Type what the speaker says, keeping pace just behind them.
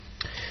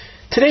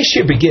Today's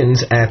shir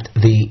begins at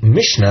the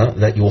Mishnah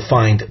that you'll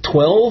find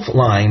 12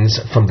 lines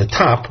from the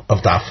top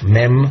of Daf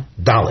Mem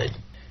Daled.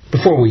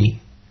 Before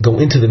we go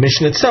into the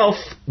Mishnah itself,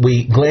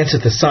 we glance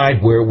at the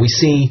side where we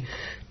see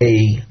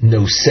a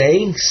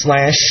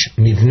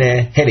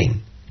nosei/mivneh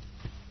heading.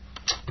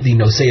 The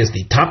nosei is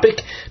the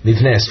topic,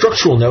 mivneh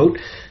structural note,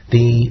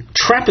 the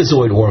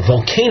trapezoid or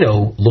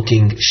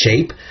volcano-looking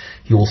shape.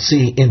 You will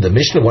see in the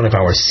Mishnah one of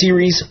our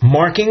series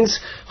markings,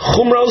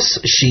 Chumros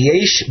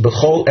Sheyesh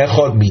B'chol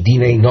Echod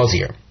Midinei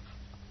Nazir.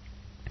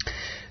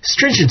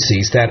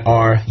 Stringencies that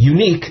are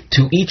unique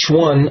to each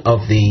one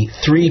of the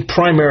three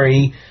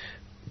primary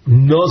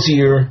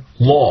Nazir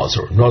laws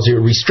or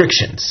Nazir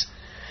restrictions.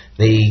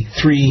 The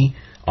three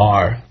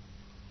are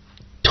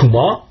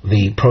Tumah,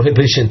 the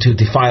prohibition to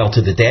defile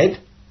to the dead,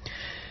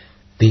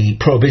 the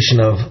prohibition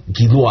of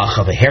Giluach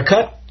of a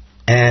haircut,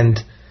 and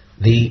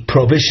the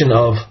prohibition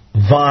of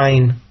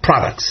vine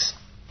products,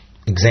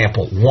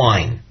 example,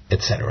 wine,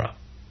 etc.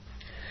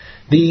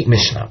 The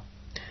Mishnah.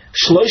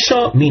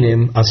 Shlosha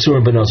minim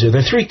asur benazir.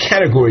 There are three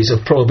categories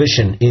of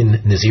prohibition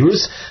in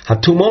Nazirus.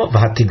 Hatuma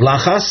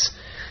v'hatiglachas.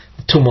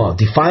 Tuma,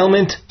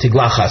 defilement.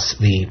 Tiglachas,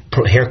 the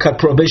haircut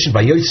prohibition.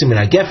 Vayotzim min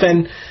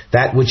hagefen,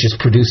 that which is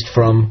produced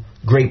from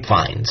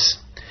grapevines.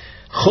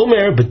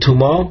 Chomer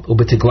betuma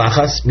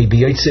ubetiglachas mi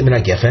biyotzim min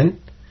hagefen.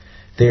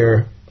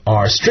 There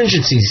are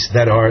stringencies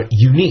that are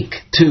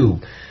unique to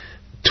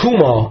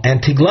Tuma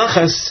and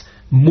Tiglachas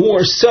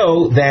more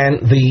so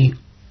than the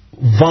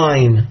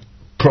vine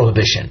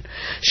prohibition.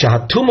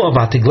 Shahatuma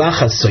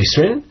v'atiglachas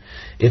soisrin.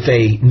 If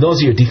a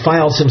Nazir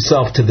defiles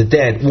himself to the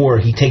dead or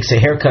he takes a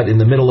haircut in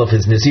the middle of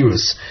his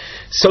Nazirus,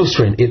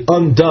 sosrin, it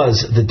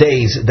undoes the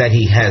days that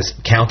he has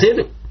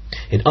counted.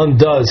 It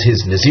undoes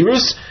his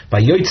Nazirus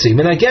by Yotzim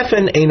min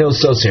hagefen eino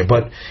sosir.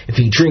 But if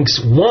he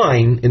drinks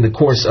wine in the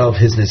course of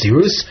his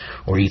Nazirus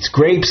or eats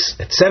grapes,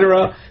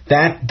 etc.,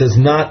 that does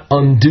not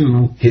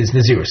undo his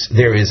Nazirus.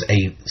 There is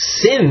a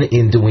sin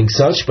in doing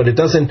such, but it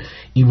doesn't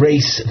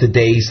erase the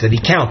days that he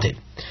counted.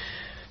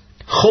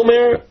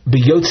 Chomer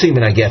b'yotzim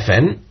min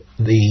hagefen,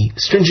 the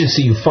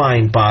stringency you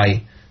find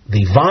by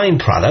the vine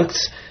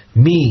products,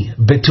 mi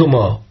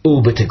betuma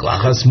u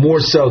betiglachas, more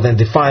so than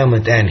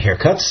defilement and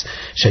haircuts.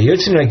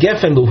 Shayotzim min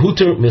hagefen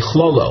l'huter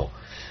michlolo.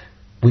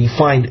 We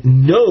find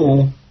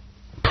no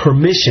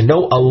permission,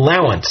 no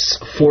allowance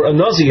for a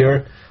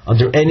Nazir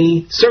under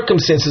any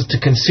circumstances to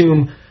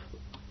consume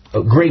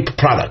grape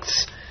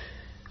products.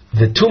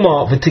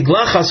 V'tuma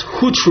v'tiglachas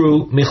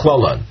hutru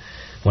michlolon.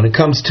 When it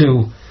comes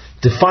to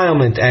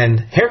defilement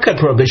and haircut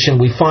prohibition,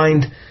 we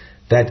find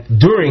that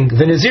during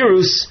the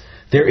Nazirus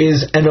there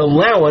is an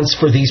allowance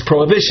for these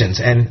prohibitions.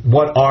 And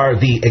what are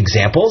the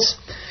examples?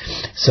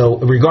 So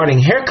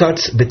regarding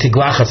haircuts,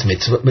 b'tiglachas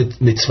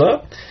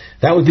mitzvah,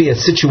 that would be a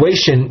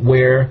situation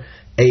where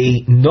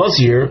a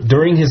Nazir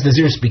during his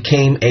Nazirus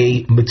became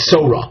a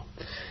mitzora.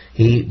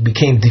 He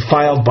became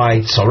defiled by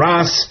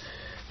tzoras.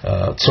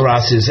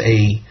 Tzoras is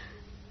a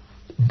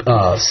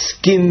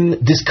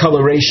skin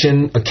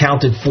discoloration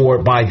accounted for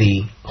by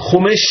the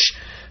Chumash,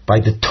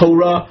 by the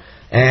Torah,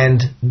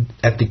 and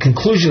at the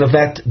conclusion of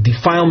that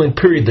defilement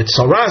period, the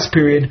tzoras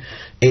period,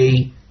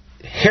 a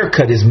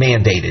haircut is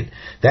mandated.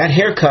 That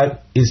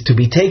haircut is to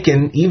be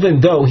taken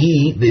even though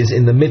he is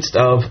in the midst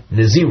of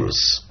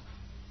Nazirus.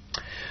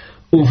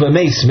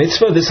 Uvemeis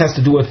mitzvah, this has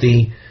to do with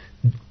the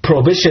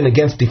prohibition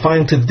against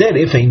defiling to the dead.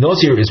 If a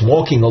Nazir is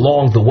walking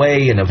along the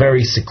way in a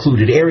very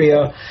secluded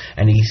area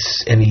and he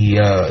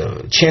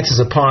chances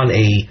upon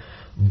a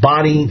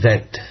body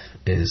that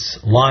is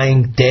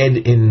lying dead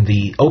in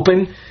the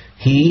open,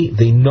 he,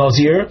 the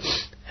Nazir,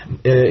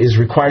 is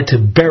required to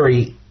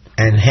bury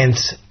and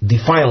hence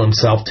defile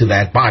himself to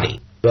that body.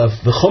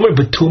 V'chomer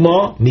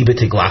betuma mi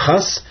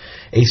betiglachas,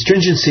 a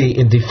stringency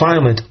in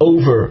defilement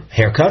over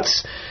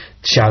haircuts.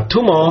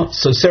 Shatuma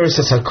soseres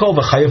asakol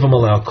v'chayevam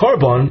alei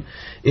korban.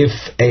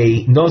 If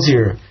a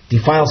Nazir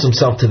defiles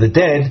himself to the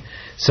dead,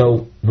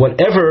 so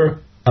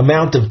whatever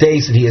amount of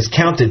days that he has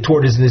counted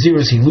toward his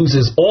Nazirus, he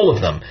loses all of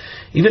them.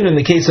 Even in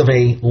the case of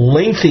a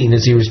lengthy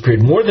Nazirus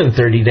period, more than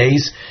 30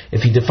 days,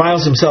 if he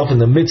defiles himself in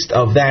the midst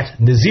of that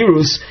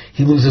Nazirus,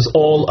 he loses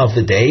all of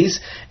the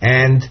days,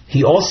 and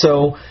he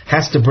also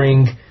has to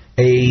bring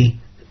a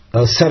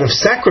set of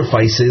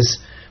sacrifices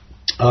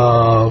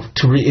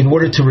in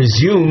order to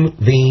resume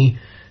the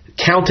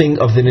counting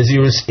of the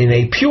Nazirus in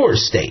a pure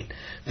state.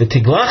 The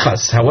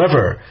Tiglachas,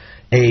 however,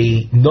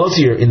 a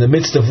Nazir in the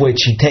midst of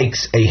which he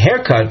takes a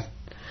haircut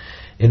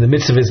in the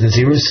midst of his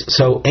Nazirus,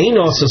 so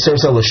Eino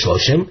Soser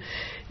Shloshim,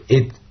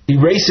 it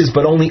erases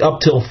but only up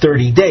till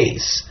 30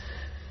 days.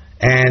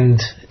 And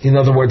in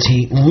other words,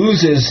 he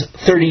loses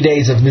 30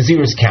 days of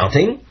Nazirus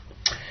counting,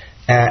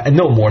 and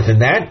no more than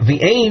that.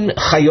 V'ein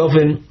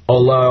Chayovin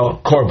Ola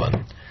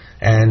Korban.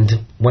 And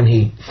when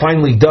he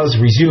finally does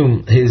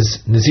resume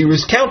his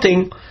Nazirus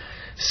counting,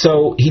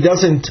 so he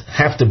doesn't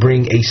have to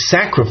bring a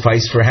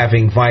sacrifice for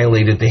having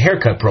violated the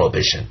haircut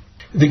prohibition.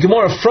 The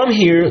Gemara from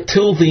here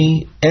till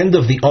the end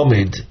of the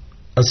Omid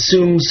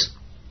assumes,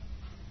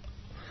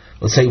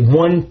 let's say,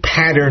 one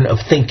pattern of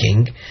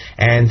thinking,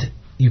 and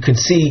you can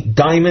see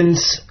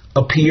diamonds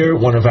appear,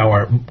 one of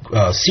our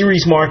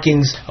series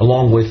markings,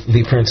 along with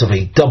the appearance of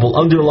a double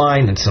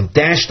underline and some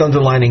dashed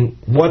underlining.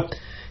 What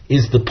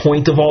is the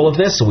point of all of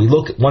this? So we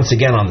look once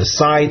again on the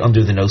side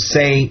under the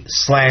nosei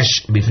 /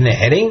 mivneh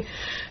heading.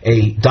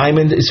 A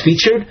diamond is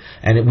featured,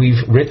 and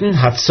we've written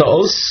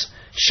Hatzaos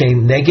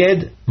Shem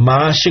Neged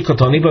Ma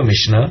Shekotoni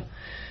B'Mishnah.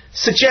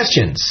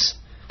 Suggestions.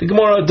 The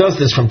Gemara does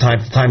this from time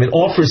to time. It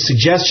offers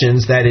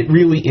suggestions that it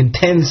really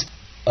intends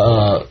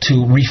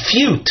to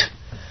refute.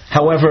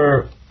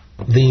 However,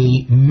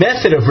 the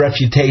method of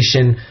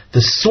refutation,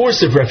 the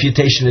source of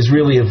refutation, is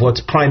really of what's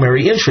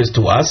primary interest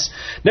to us.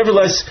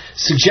 Nevertheless,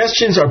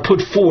 suggestions are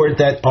put forward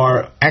that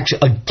are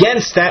actually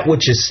against that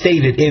which is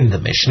stated in the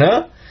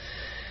Mishnah,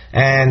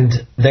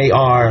 and they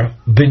are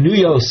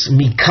benuyos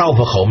mi kal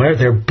v'chomer.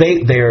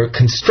 They're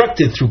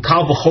constructed through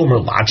kal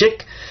v'chomer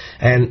logic,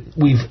 and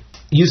we've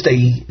used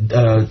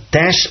a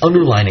dash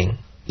underlining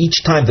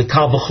each time the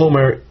kal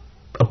v'chomer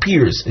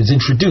appears, is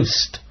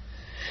introduced.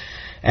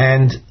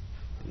 And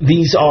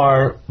these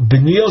are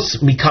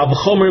benuyos mi kal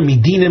v'chomer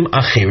midinim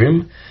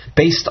acherim,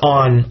 based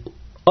on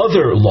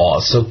other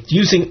laws. So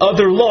using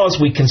other laws,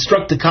 we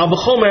construct the kal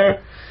v'chomer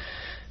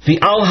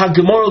v'al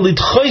ha-gemara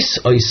lidchois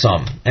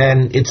oisam,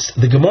 and it's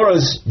the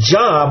Gemara's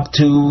job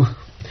to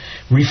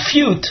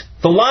refute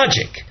the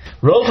logic.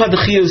 Rov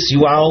hadechiyos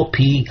yual al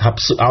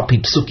pi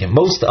psukim.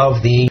 Most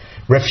of the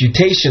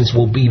refutations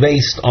will be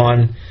based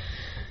on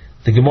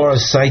the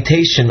Gemara's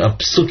citation of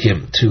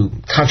psukim to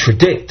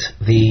contradict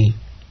the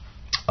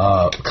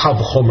kal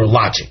v'chomer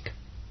logic.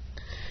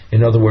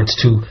 In other words,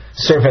 to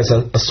serve as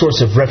a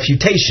source of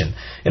refutation.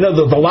 In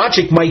other words, the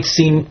logic might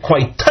seem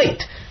quite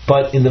tight,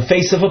 but in the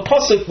face of a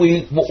pasuk,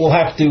 we will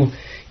have to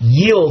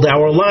yield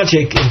our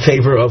logic in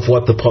favor of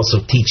what the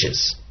pasuk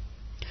teaches.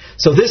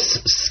 So this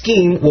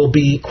scheme will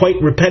be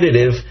quite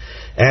repetitive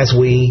as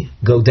we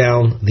go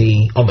down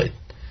the Amid.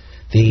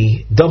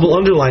 The double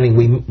underlining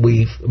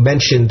we've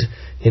mentioned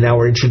in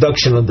our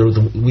introduction,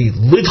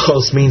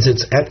 lidchos means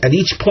it's at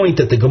each point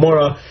that the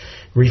Gemara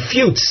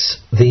refutes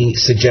the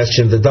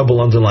suggestion, the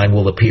double underline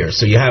will appear.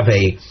 So you have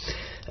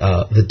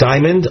the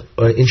diamond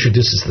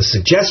introduces the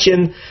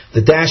suggestion,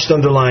 the dashed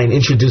underline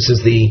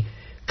introduces the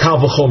kal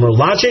v'chomer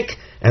logic,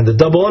 and the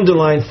double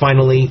underline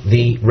finally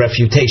the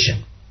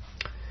refutation.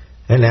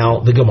 And now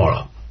the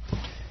Gemara.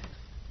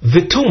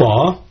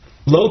 V'tuma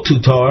lo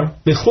tutar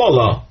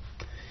bichlala.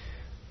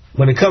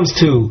 When it comes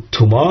to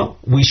tuma,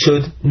 we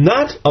should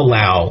not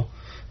allow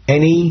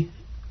any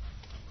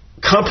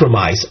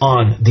compromise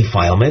on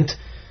defilement.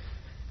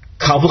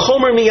 Kal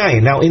v'chomer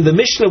miyayin. Now in the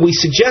Mishnah we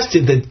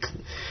suggested that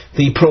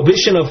the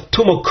prohibition of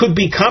tuma could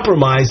be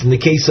compromised in the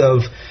case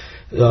of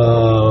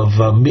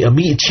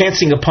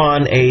chancing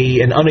upon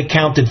an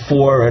unaccounted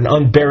for, an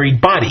unburied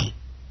body.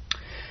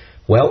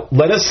 Well,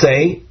 let us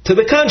say to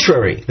the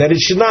contrary, that it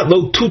should not,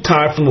 lo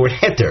tutar from the word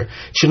heter,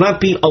 should not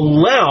be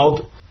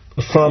allowed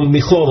from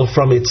michlol,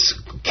 from its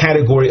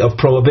category of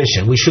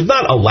prohibition. We should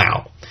not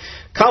allow.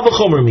 Kal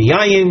v'chomer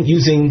miyayin,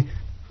 using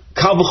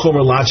kal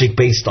v'chomer logic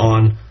based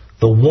on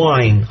the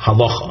wine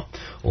halacha.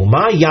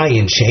 Uma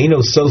yayin she'eno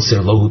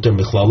soser lo huter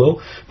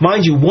michlolo.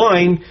 Mind you,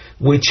 wine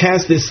which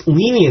has this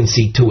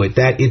leniency to it,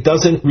 that it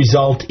doesn't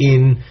result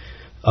in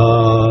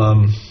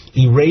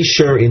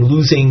erasure, in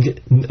losing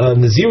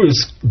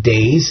Nazir's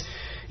days,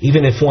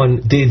 even if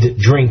one did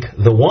drink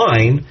the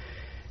wine.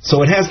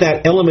 So it has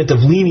that element of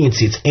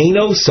leniency. It's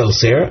eno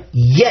soser,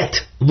 yet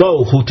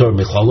lo huter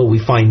michlolo. We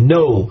find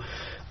no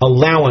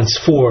allowance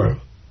for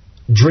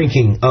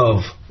drinking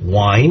of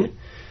wine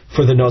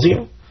for the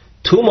Nazir.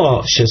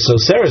 Tuma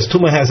shesoseres,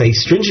 tuma has a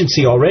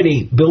stringency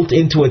already built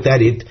into it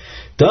that it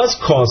does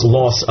cause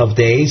loss of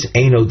days.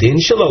 Eino din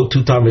shelo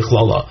tutar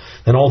michlala.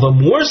 Then all the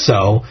more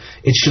so,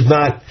 it should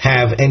not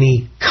have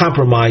any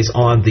compromise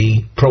on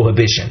the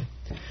prohibition.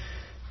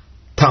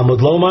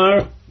 Talmud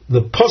Lomar,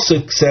 the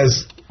pasuk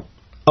says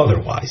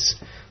otherwise.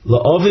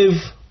 La'oviv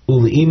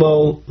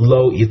u'le'imo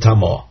lo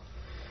yitamo.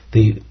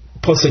 The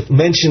pasuk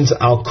mentions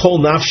al kol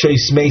nafshay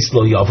smeis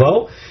lo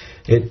yavo.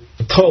 It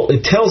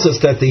tells us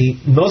that the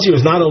Nazir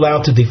is not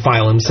allowed to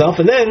defile himself,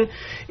 and then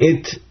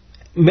it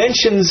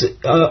mentions,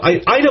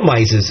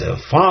 itemizes a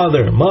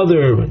father,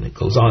 mother, and it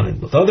goes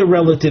on with other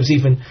relatives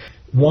even.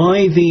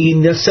 Why the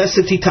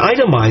necessity to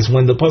itemize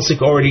when the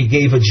pasuk already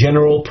gave a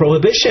general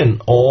prohibition?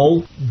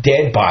 All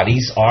dead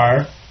bodies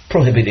are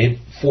prohibited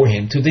for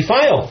him to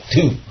defile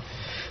too.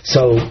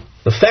 So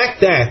the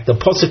fact that the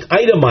pasuk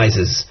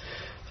itemizes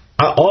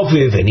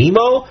Aviv and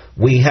Imo,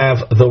 we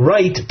have the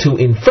right to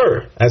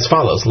infer as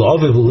follows: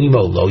 La'aviv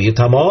u'imo lo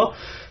yitama.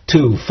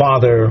 To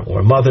father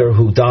or mother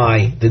who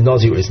die, the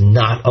Nazir is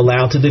not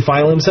allowed to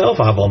defile himself.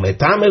 Aval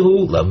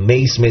metamehu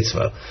lameis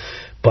mitzvah.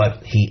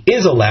 But he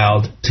is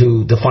allowed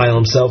to defile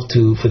himself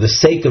for the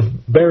sake of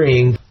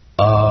burying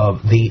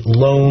the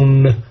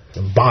lone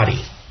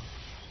body.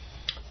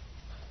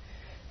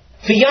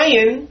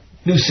 V'yayin,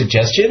 new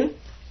suggestion,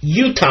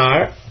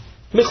 yutar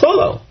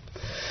michlolo.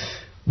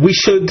 We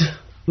should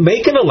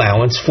make an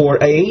allowance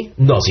for a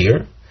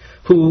Nazir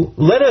who,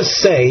 let us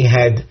say,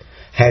 had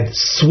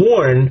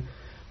sworn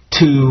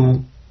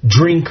to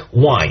drink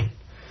wine.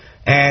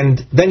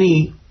 and then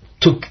he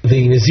took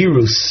the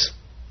Nazirus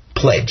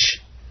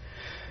pledge.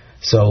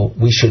 So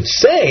we should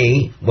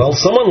say, well,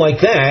 someone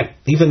like that,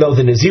 even though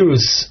the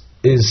Nazirus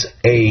is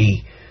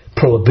a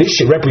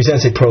prohibition,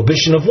 represents a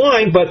prohibition of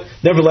wine, but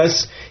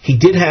nevertheless, he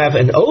did have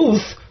an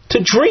oath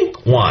to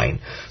drink wine.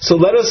 So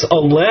let us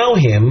allow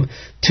him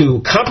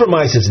to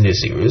compromise his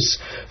Nazirus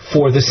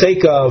for the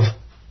sake of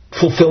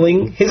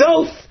fulfilling his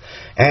oath.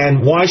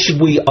 And why should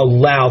we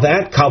allow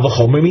that? Kal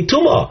v'chomer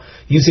mituma,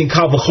 using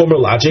kal v'chomer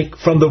logic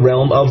from the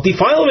realm of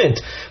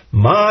defilement.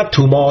 Ma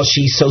tuma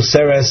shi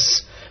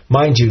soseres.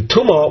 Mind you,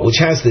 tuma, which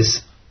has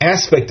this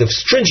aspect of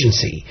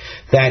stringency,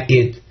 that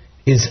it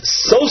is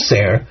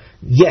soser,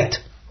 yet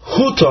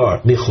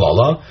hutar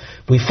michlala.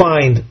 We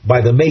find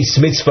by the Meis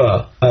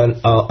Mitzvah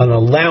an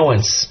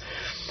allowance,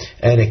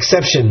 an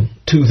exception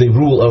to the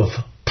rule of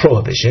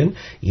prohibition.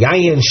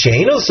 Yayin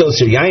she'eno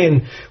soser,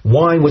 yayin,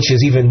 wine which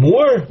is even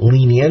more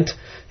lenient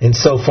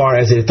insofar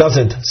as it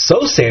doesn't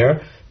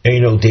soser,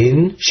 eno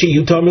din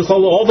sheyutar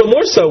michlala. All the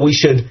more so we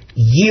should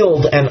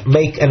yield and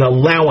make an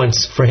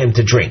allowance for him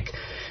to drink.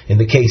 In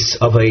the case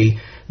of a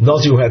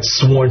Nazir who had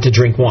sworn to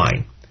drink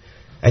wine.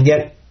 And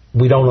yet,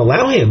 we don't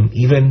allow him,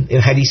 even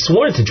had he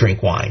sworn to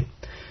drink wine.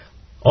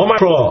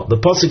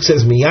 The pasuk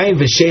says, Miyayin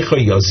v'shecher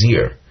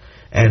yazir.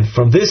 And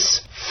from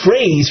this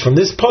phrase, from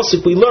this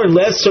pasuk, we learn,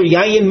 Le'esor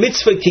yayin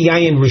mitzvah ki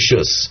yayin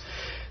rishus.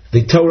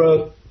 The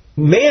Torah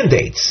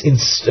mandates,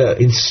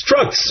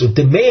 instructs,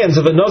 demands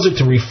of a Nazir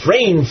to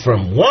refrain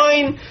from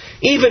wine,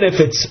 even if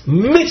it's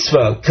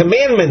mitzvah,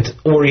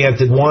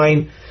 commandment-oriented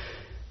wine,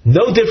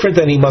 no different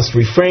than he must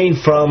refrain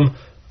from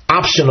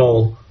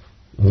optional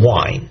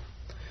wine.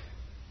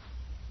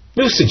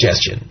 New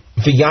suggestion.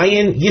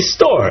 V'yayin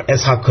yistor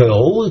es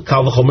hakol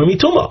kal v'chomer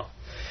mituma.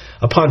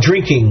 Upon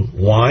drinking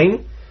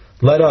wine,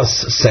 let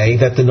us say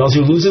that the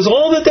Nazir loses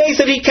all the days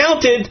that he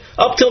counted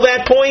up till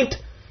that point,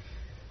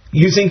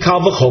 using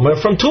kal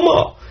v'chomer from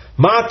tuma.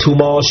 Ma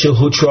tuma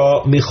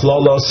shehutra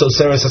michlala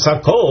soseres es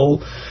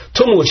hakol.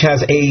 Tuma, which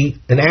has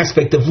an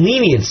aspect of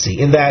leniency,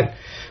 in that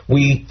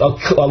we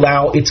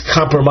allow its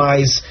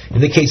compromise in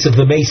the case of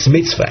the Meis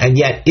Mitzvah. And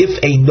yet,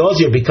 if a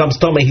Nazir becomes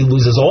Tomei, he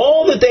loses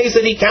all the days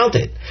that he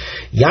counted.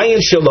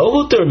 Yayin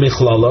shelohuter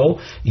michlalo,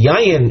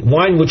 yayin,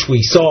 wine which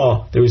we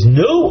saw, there is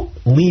no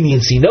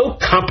leniency, no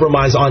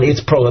compromise on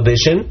its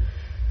prohibition.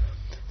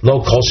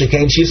 Lo kol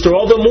shekain shister,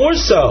 all the more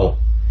so,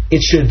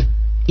 it should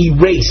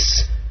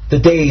erase the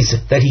days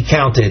that he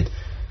counted,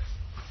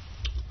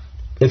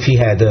 if he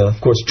had,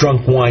 of course,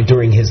 drunk wine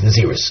during his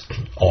Nazirus.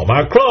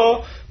 Omar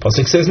Kro,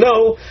 Pasuk says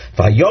no.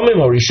 Vayomim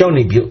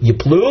orishoni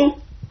yiplu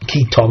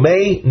ki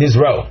tomei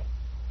nizro.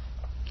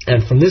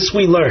 And from this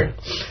we learn,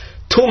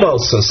 Tumo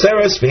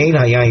soseres v'ein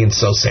hayayin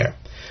soser.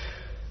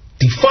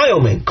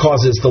 Defilement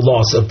causes the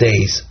loss of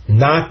days,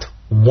 not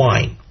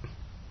wine.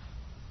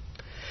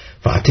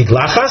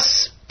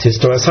 V'atiglachas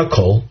tistoras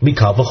hakol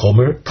mikal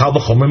v'chomer kal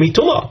v'chomer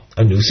mituma.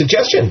 A new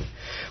suggestion.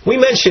 We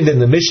mentioned in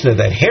the Mishnah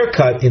that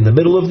haircut in the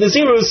middle of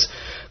Nazirus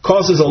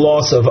causes a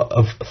loss of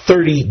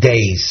 30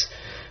 days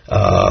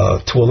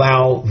to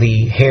allow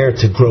the hair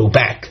to grow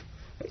back.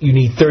 You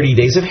need 30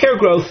 days of hair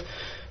growth,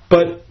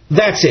 but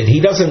that's it.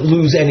 He doesn't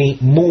lose any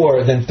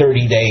more than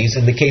 30 days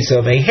in the case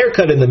of a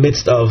haircut in the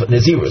midst of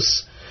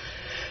Nazirus.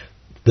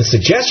 The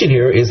suggestion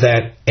here is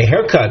that a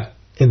haircut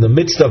in the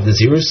midst of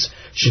Nazirus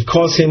should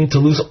cause him to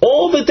lose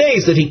all the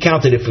days that he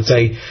counted. If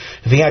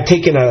he had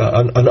taken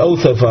an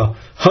oath of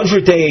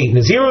 100-day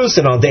Nazirus,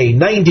 and on day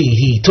 90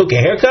 he took a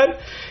haircut,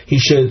 he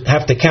should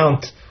have to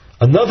count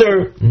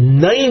another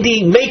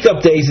 90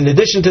 makeup days in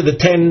addition to the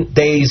 10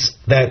 days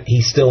that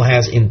he still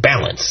has in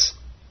balance.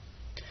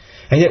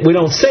 And yet we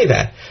don't say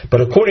that.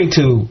 But according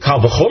to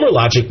Kal V'chomer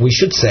logic, we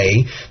should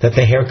say that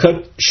the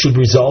haircut should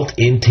result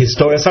in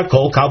Tistoras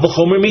HaKol Kal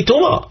V'chomer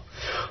Mituma.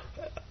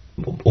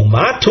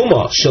 Uma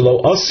Tuma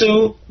Shelo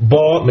Osu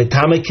Bo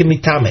Mitame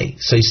Kimitame.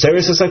 So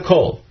Yiseres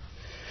HaKol.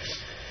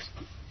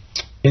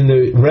 In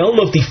the realm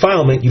of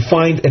defilement, you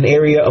find an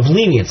area of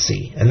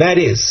leniency, and that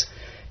is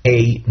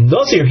a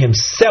Nazir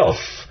himself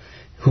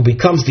who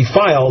becomes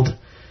defiled,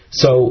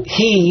 so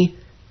he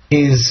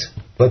is,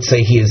 let's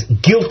say, he is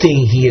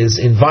guilty, he is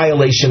in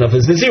violation of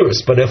his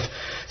Nazirus. But if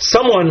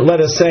someone,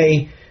 let us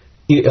say,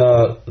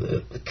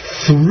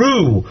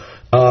 threw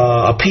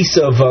a piece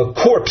of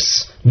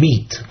corpse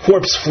meat,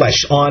 corpse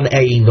flesh on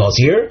a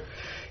Nazir,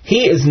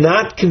 he is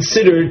not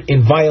considered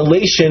in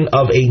violation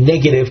of a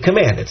negative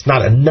command. It's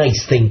not a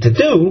nice thing to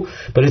do,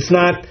 but it's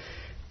not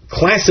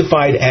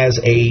classified as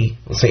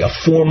let's say, a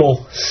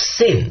formal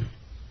sin.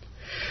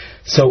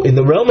 So in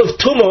the realm of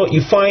Tumah,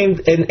 you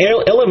find an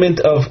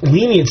element of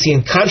leniency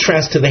in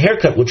contrast to the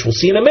haircut, which we'll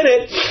see in a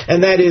minute,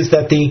 and that is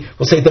that the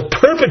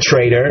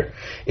perpetrator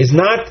is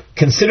not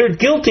considered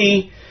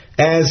guilty,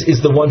 as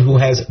is the one who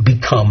has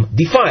become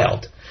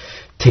defiled.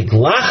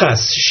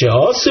 Tiglachas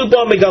she'osu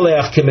bo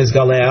megaleach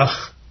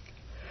kemizgaleach.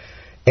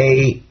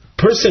 A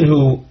person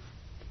who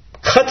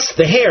cuts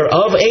the hair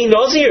of a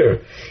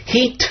Nazir,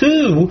 he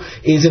too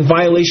is in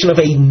violation of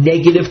a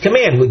negative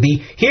command.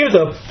 Here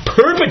the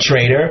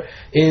perpetrator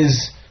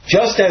is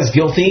just as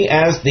guilty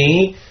as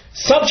the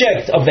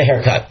subject of the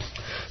haircut.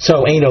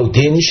 So, Eino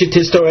din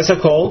shetistor es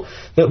hakol,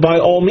 that by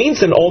all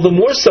means, and all the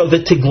more so,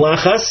 that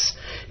tiglachas,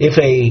 if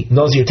a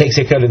Nazir takes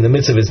a cut in the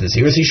midst of his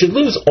Naziris, he should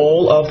lose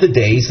all of the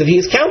days that he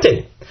has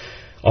counted.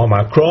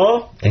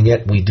 Omakra, and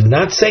yet we do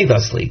not say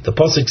thusly. The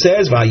pasuk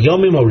says,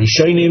 "Vayomim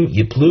orishonim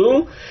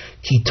yiplu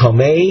ki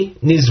tomei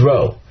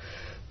nizro."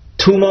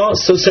 Tuma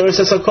soseres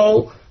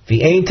esakol,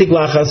 v'ein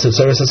tiglachas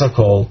soseres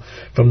esakol.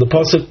 From the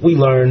pasuk we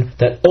learn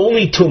that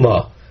only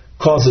tuma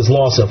causes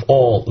loss of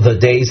all the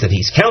days that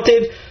he's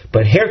counted,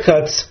 but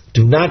haircuts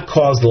do not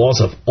cause the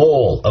loss of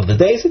all of the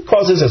days. It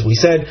causes, as we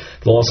said,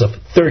 the loss of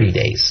 30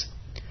 days.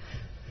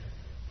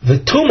 The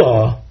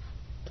tuma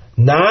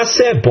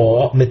naase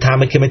bo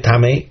mitame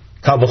kemitame.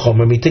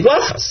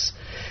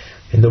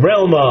 In the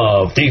realm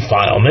of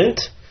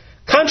defilement,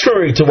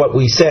 contrary to what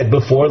we said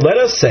before, let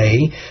us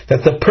say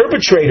that the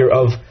perpetrator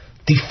of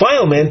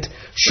defilement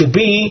should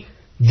be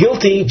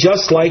guilty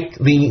just like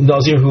the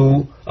Nazir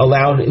who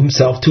allowed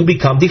himself to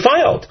become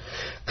defiled.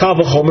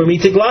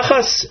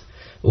 Tiglachas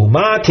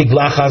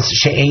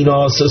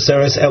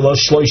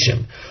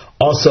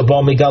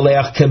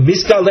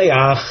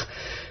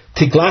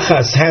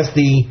has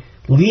the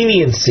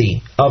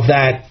leniency of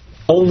that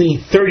only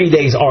 30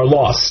 days are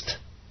lost,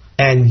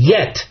 and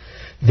yet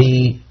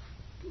the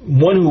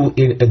one who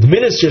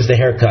administers the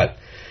haircut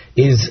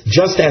is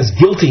just as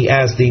guilty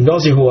as the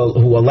Nazir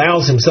who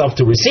allows himself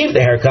to receive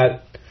the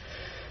haircut.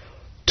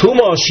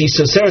 Tuma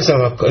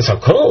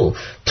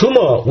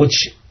Tuma,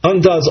 which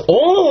undoes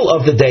all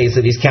of the days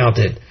that he's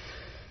counted.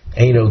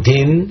 All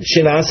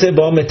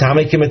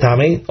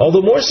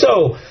the more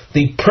so,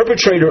 the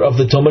perpetrator of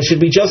the Tuma should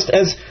be just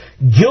as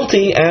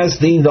guilty as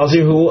the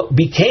Nazir who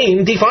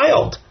became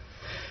defiled.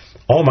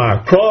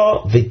 Omar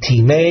Kra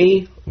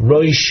v'timei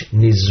roish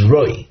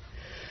nizroi.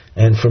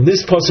 And from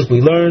this pasuk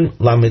we learn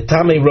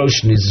lamitame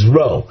rosh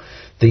nizro.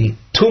 The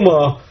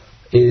tuma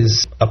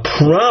is a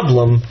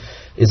problem,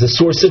 is a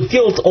source of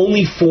guilt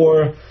only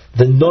for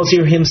the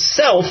Nazir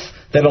himself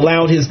that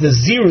allowed his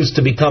Nazirus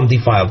to become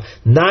defiled,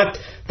 not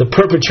the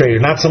perpetrator,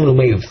 not someone who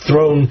may have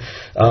thrown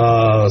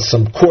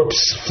some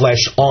corpse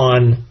flesh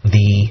on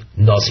the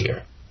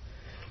Nazir.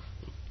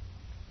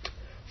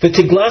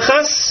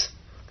 V'tiglachas.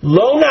 When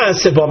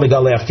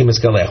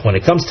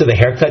it comes to the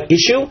haircut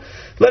issue,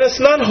 let us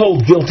not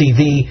hold guilty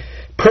the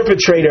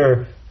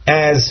perpetrator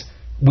as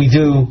we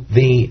do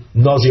the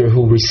Nazir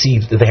who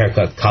received the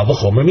haircut.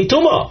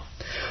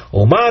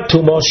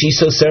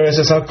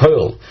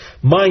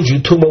 Mind you,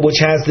 Tuma, which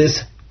has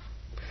this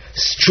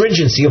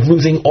stringency of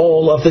losing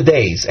all of the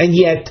days, and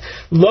yet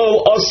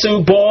lo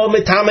asu bo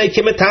mitame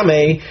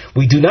kimitame,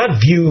 we do not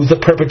view the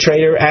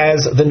perpetrator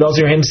as the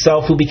Nazir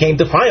himself who became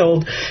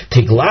defiled.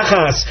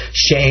 Tiglachas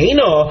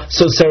she'ena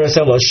soseres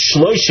elo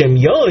shloshim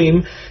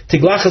yoim,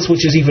 tiglachas,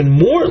 which is even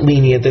more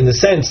lenient in the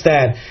sense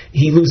that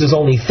he loses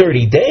only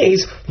 30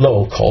 days.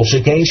 Lo kol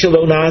shekain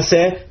shelo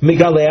naaseh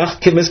migaleach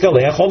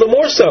kimisgaleach. All the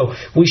more so,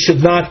 we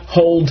should not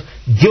hold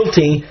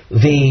guilty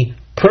the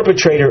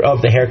perpetrator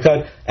of the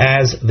haircut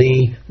as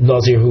the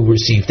Nazir who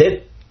received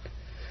it.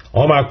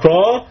 Omar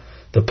Kra,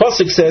 the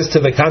pasuk says to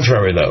the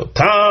contrary though.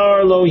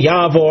 Tar lo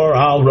yavor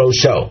al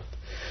rosho.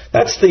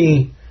 That's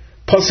the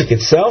pasuk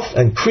itself,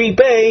 and Kri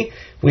Bey,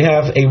 we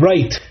have a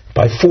right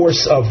by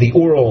force of the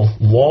oral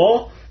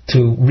law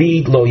to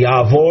read lo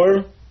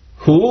yavor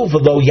hu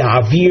v'lo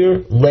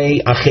yavir le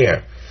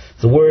acher.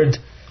 The word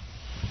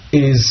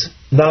is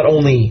not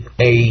only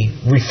a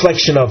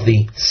reflection of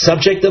the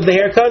subject of the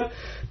haircut,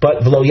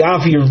 but v'lo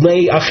yavir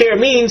le acher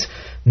means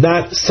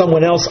not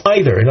someone else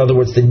either. In other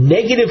words, the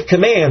negative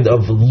command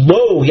of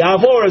lo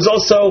yavor is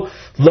also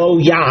lo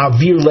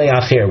yavir le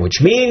acher, which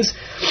means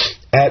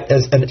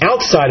as an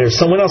outsider,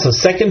 someone else, a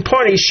second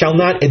party, shall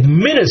not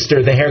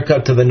administer the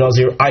haircut to the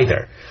Nazir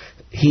either.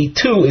 He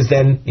too is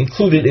then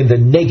included in the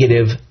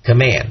negative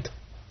command.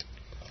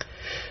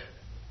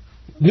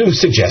 New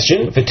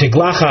suggestion: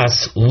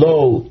 v'tiglachas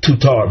lo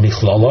tutar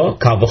michlala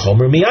kal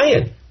v'chomer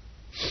miyayin.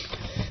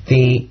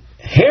 The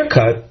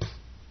haircut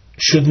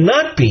should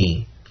not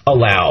be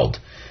allowed.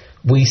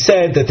 We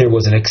said that there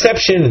was an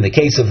exception in the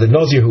case of the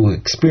Nazir who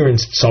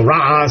experienced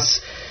tzaras,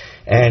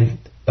 and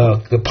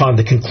upon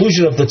the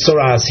conclusion of the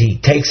tzaras he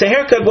takes a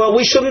haircut. Well,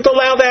 we shouldn't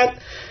allow that.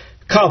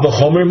 Kal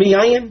v'chomer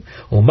miyayin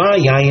uma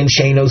yayin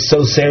sheino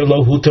soser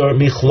lo hutar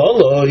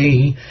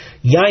michloloi,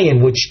 yayin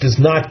which does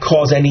not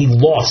cause any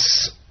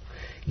loss,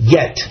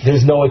 yet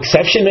there's no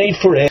exception made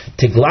for it.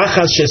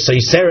 Tiglachas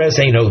shesoiseres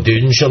eino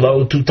din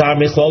shelo tutar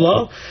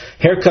michlolo.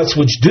 Haircuts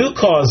which do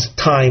cause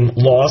time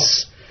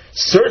loss,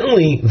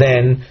 certainly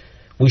then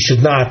we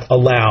should not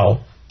allow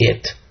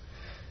it.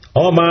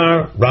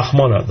 Omar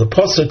Rachmana. The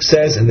pasuk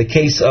says in the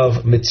case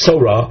of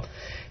Mitzorah,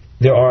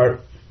 there are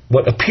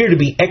what appear to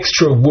be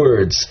extra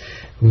words.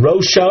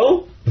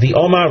 Rosho, the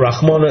Omar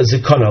Rachmana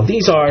Zikono.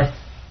 These are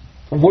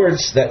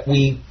words that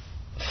we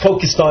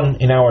focused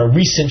on in our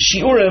recent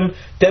shiurim,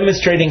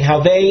 demonstrating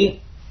how they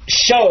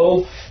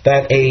show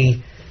that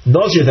a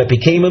Nazir that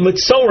became a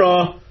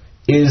Mitzorah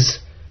is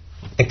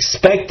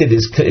expected,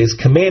 is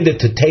commanded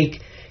to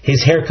take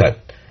his haircut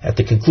at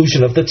the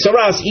conclusion of the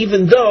tzaras,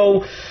 even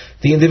though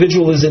the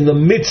individual is in the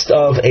midst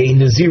of a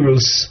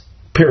Nazirus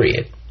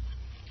period.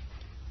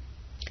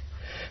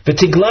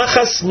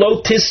 V'tiglachas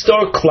lo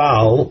tistor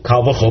klal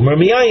kal v'chomer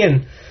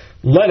miyayin.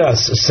 Let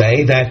us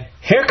say that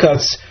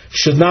haircuts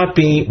should not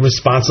be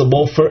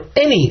responsible for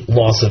any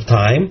loss of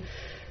time,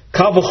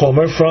 kal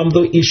v'chomer, from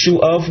the issue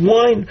of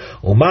wine.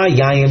 Uma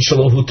yayin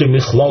shalohuter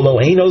michlolo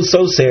eino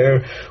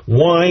soser,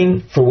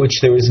 wine for which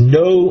there is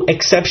no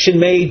exception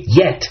made,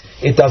 yet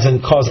it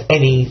doesn't cause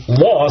any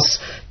loss.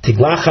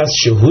 Tiglachas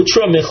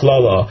shehutra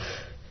michlolo,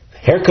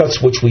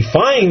 haircuts which we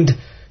find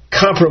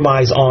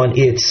compromise on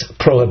its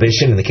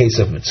prohibition in the case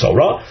of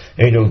mitzorah,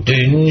 then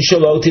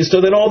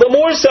all the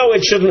more so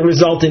it shouldn't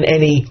result in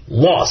any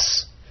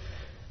loss.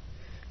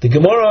 The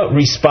Gemara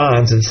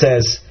responds and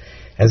says,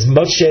 as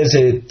much as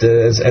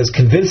as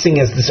convincing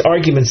as this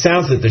argument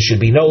sounds that there should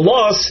be no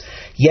loss,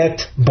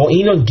 yet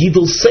bo'ino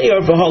gidul seir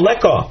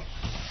v'haleka.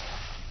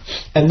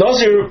 And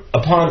Nazir,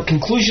 upon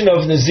conclusion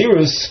of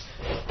Nazirus,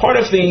 part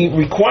of the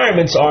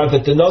requirements are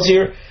that the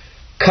Nazir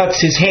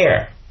cuts his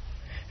hair.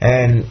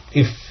 And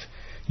if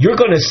you're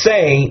going to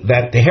say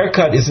that the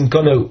haircut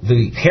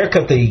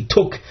that he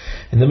took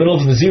in the middle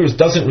of Nazirus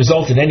doesn't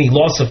result in any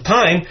loss of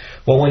time,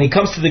 well, when he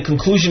comes to the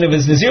conclusion of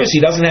his Nazirus, he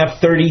doesn't have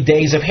 30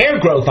 days of hair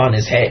growth on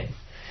his head.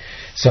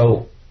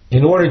 So,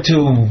 in order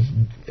to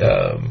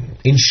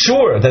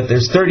ensure that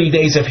there's 30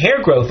 days of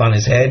hair growth on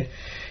his head,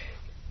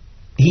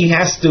 he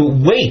has to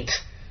wait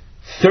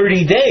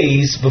 30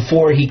 days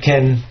before he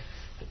can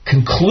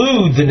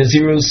conclude the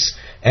Nazirus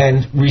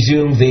and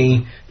resume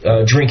the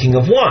drinking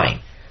of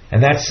wine.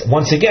 And that's,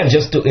 once again,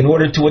 in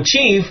order to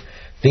achieve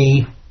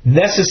the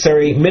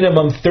necessary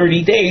minimum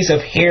 30 days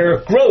of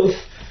hair growth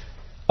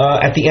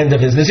at the end of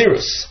his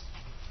Nazirus.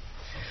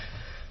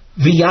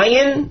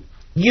 V'yayin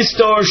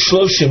yistor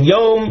shloshim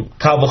yom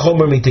kal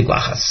v'chomer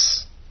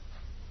mitiglachas.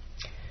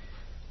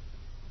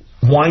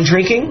 Wine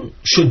drinking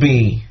should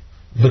be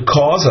the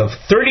cause of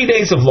 30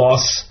 days of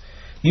loss,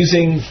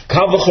 using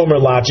kal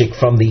v'chomer logic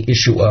from the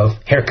issue of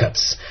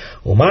haircuts.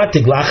 Uma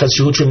tiglachas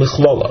shehutra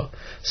michlolo.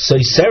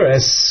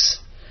 Soiseres,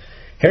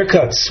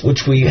 haircuts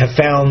which we have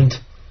found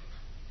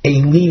a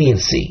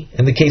leniency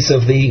in the case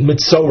of the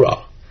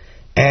mitzorah,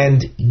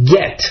 and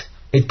yet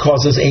it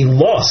causes a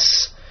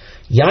loss.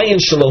 Yayin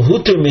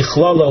shalohuter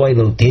michlalo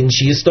eludin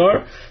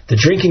shiyistar, the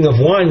drinking of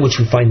wine which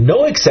we find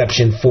no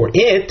exception for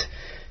it,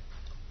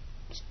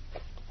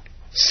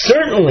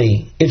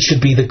 certainly it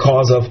should be the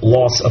cause of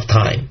loss of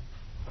time.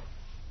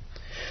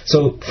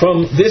 So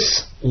from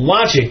this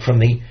logic, from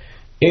the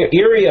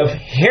area of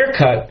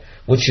haircut,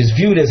 which is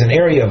viewed as an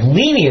area of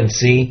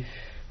leniency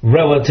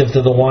relative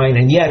to the wine,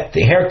 and yet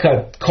the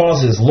haircut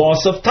causes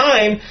loss of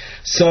time,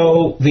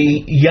 so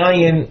the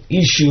yayin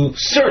issue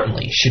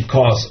certainly should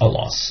cause a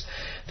loss.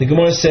 The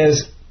Gemara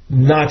says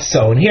not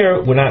so, and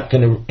here we're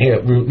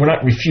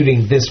not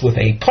refuting this with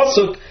a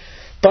pasuk,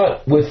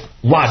 but with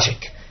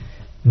logic.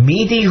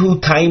 Midi hu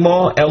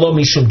taima elo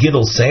mishum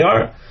gidul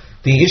seyar,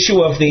 the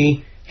issue of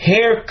the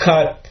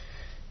haircut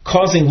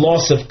causing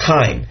loss of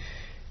time.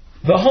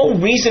 The whole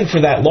reason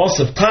for that loss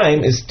of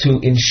time is to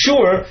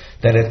ensure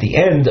that at the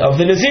end of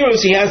the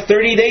Nazirus he has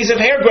 30 days of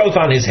hair growth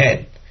on his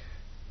head.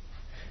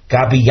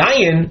 Gabi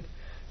yayin,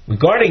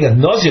 regarding a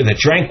Nazir that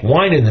drank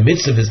wine in the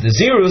midst of his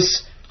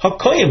Nazirus,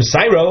 hakoyim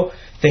sairo,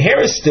 the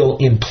hair is still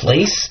in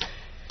place,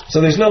 so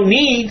there's no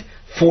need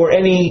for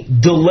any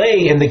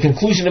delay in the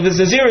conclusion of his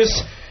Nazirus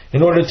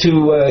in order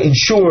to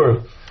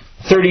ensure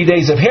 30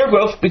 days of hair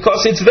growth,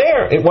 because it's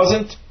there. It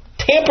wasn't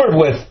tampered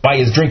with by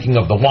his drinking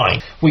of the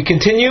wine. We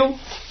continue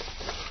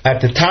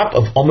at the top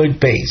of Omid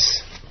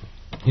Beis.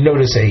 You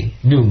notice a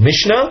new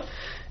Mishnah.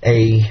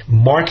 A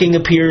marking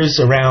appears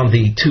around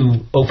the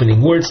two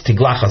opening words,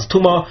 Tiglachas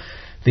Tuma.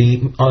 The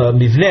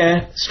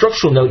Mivneh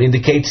structural note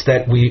indicates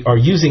that we are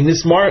using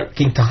this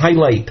marking to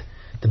highlight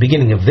the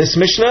beginning of this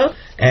Mishnah,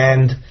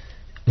 and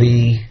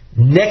the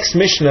next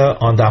Mishnah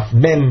on Daf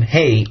Mem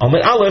Hey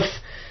Omid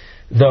Aleph,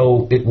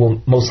 though it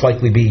will most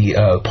likely be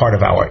part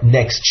of our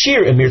next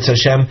shir, Emir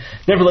Tzashem.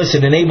 Nevertheless,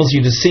 it enables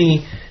you to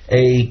see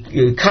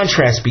a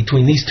contrast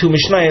between these two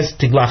Mishnayos,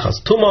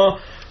 Tiglachas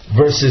Tuma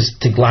versus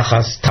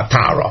Tiglachas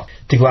Tatara.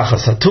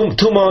 Tiglachas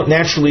Tuma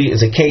naturally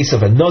is a case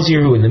of a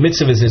Nazir who in the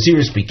midst of his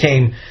Nazirus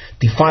became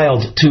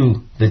defiled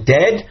to the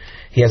dead.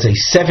 He has a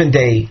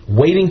 7-day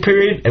waiting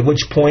period, at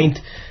which point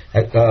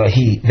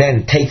he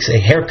then takes a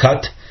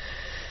haircut,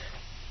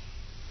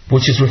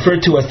 which is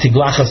referred to as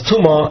Tiglachas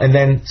Tuma, and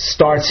then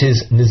starts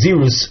his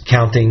Nazirus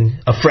counting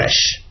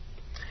afresh.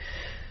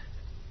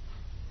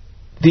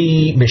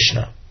 The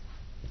Mishnah.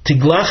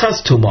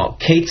 Tiglachas Tuma,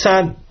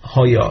 Ketzad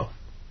Hoya,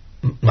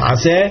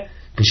 Mazeh,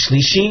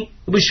 B'Shlishi,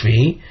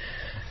 B'Shvi.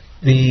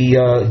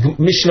 The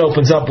Mishnah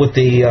opens up with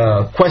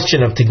the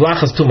question of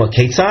Tiglachas Tuma,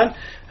 Ketzad.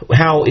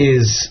 How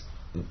is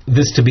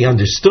this to be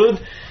understood?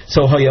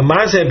 So Hoya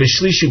Mazeh,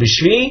 B'Shlishi,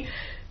 B'Shvi,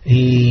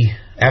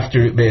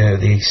 after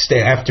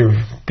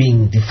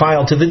being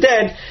defiled to the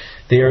dead,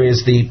 there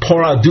is the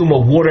Pora Duma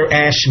water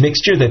ash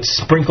mixture that's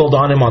sprinkled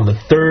on him on the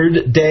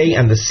 3rd day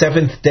and the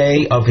 7th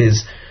day of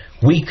his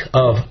week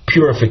of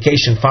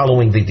purification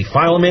following the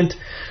defilement.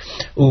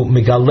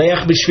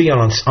 Umigaleach b'shvi,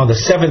 on the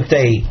seventh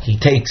day he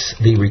takes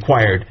the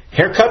required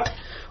haircut.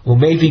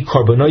 Umevi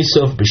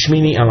korbanosov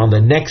b'shmini, and on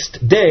the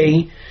next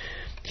day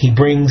he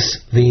brings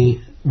the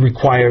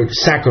required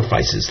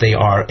sacrifices. They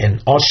are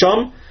an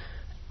osham,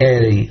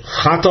 a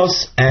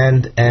chatos,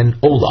 and an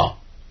olah.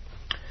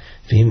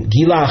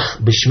 Gilach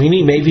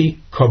b'shmini mevi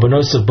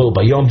korbanosov bo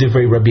bayom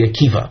divrei Rabbi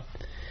Akiva.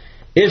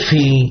 If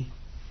he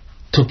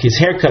took his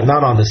haircut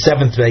not on the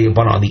seventh day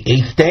but on the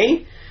eighth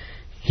day,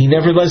 he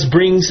nevertheless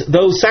brings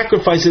those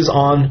sacrifices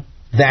on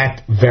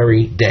that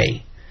very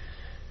day.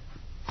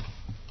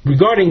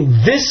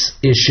 Regarding this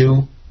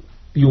issue,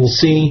 you will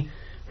see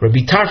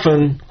Rabbi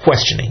Tarfon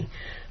questioning.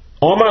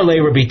 Omar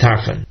le Rabbi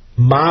Tarfon,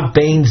 ma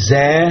bein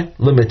zeh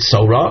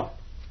lemitzora.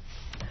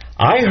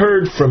 I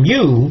heard from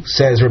you,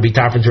 says Rabbi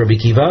Tarfon to Rabbi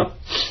Akiva,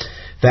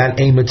 that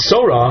a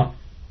mitzora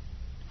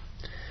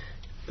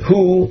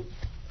who,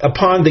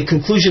 upon the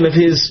conclusion of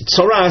his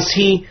tzoras,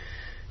 he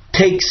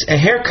takes a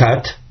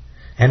haircut,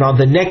 and on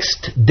the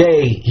next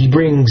day he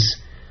brings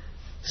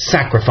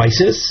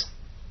sacrifices.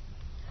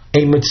 A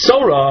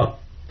mitzora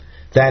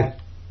that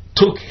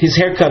took his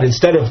haircut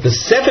instead of the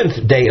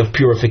seventh day of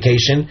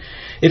purification,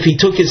 if he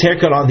took his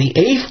haircut on the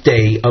eighth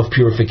day of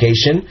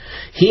purification,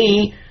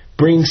 he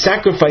brings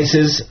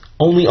sacrifices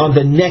only on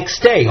the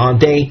next day, on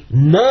day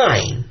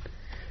 9.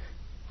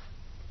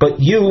 But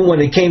you, when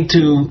it came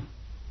to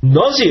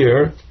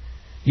Nazir,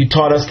 you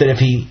taught us that if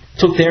he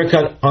took the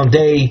haircut on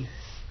day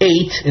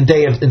 8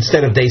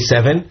 instead of day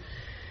 7,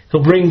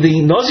 he'll bring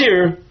the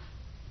Nazir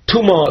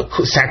Tuma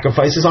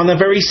sacrifices on the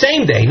very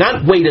same day,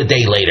 not wait a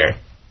day later.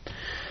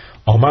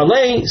 Omar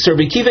le, Sir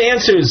Rabbi Akiva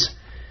answers,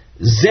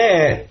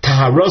 Zeh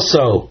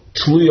taharoso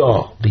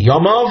tluyo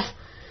b'yomav.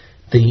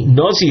 The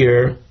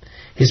Nazir,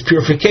 his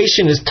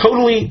purification is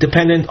totally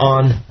dependent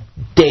on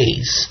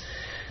days.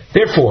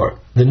 Therefore,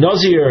 the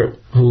Nazir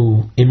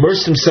who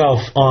immersed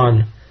himself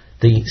on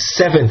the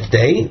seventh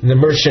day, the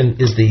immersion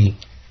is the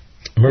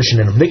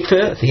immersion in a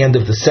mikveh at the end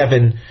of the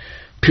 7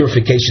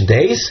 purification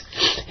days,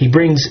 he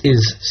brings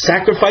his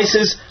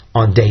sacrifices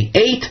on day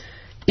 8,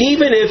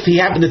 even if he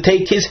happened to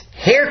take his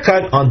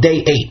haircut on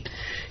day 8.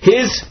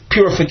 His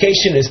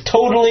purification is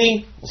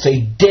totally,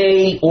 say,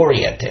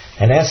 day-oriented.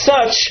 And as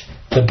such,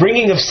 the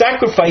bringing of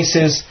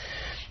sacrifices,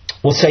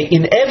 we'll say,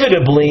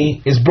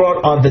 inevitably is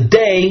brought on the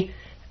day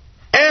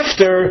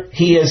after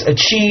he has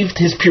achieved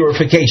his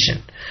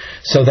purification.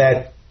 So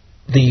that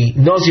the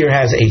Nazir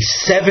has a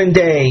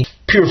 7-day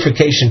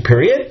purification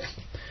period.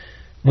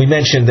 We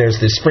mentioned there's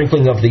the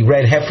sprinkling of the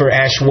red heifer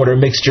ash water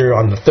mixture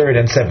on the 3rd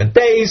and 7th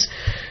days.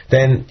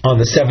 Then on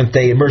the 7th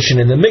day, immersion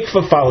in the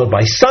mikveh, followed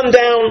by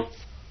sundown.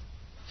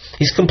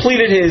 He's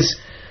completed his,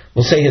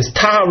 we'll say, his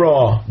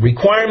tahara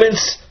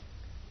requirements.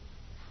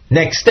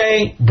 Next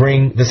day,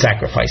 bring the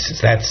sacrifices.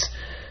 That's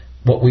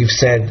what we've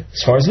said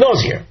as far as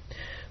Nazir.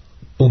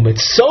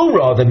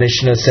 Umitzora, the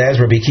Mishnah says,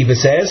 Rabbi Akiva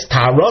says,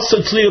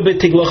 taharaso tzliu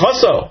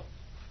b'tiglachaso.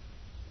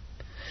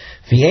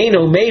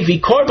 V'eino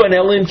mevi korban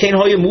elim kein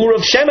hoyamur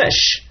of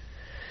shemesh.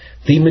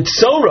 The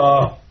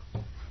mitzora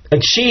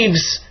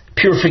achieves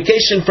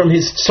purification from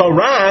his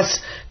tzoras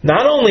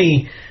not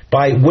only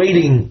by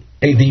waiting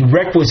the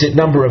requisite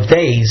number of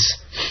days,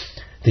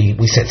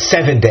 we said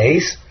 7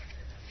 days,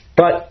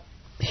 but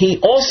he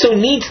also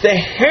needs the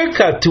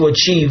haircut to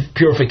achieve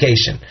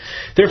purification.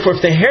 Therefore,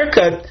 if the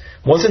haircut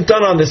wasn't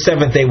done on the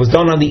 7th day, was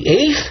done on the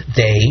 8th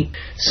day,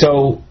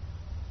 so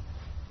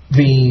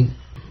the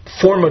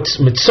form of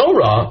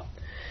mitzora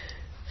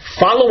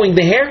following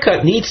the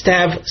haircut needs to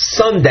have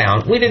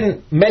sundown. We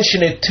didn't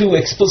mention it too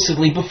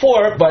explicitly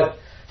before, but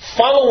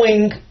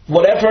following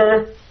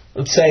whatever,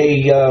 let's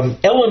say,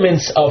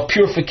 elements of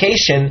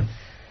purification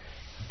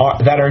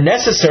that are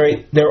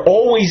necessary, they're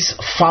always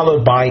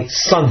followed by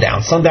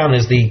sundown. Sundown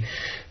is the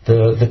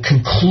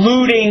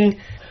concluding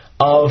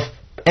of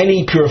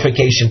any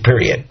purification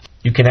period.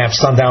 You can have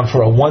sundown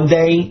for a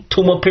 1-day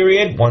Tuma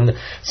period,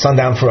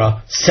 sundown for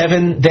a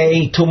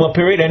 7-day Tuma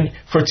period, and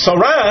for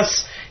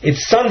Tzoras,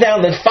 it's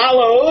sundown that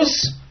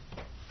follows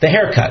the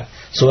haircut.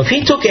 So if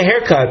he took a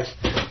haircut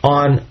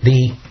on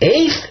the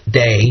 8th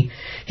day,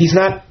 he's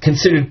not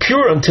considered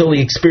pure until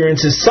he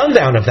experiences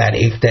sundown of that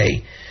 8th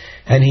day.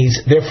 And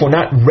he's therefore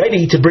not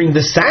ready to bring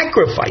the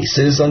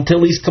sacrifices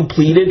until he's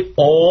completed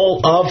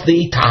all of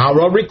the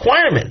Tahara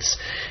requirements,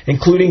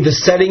 including the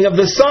setting of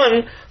the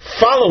sun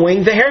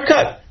following the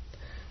haircut.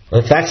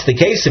 If that's the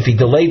case, if he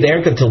delayed the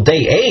haircut until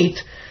day 8,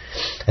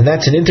 and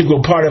that's an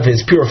integral part of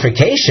his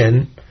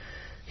purification,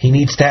 he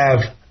needs to have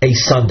a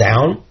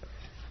sundown,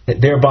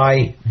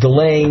 thereby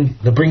delaying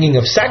the bringing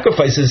of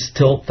sacrifices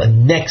till the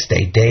next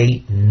day,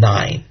 day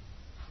 9.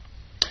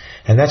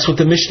 And that's what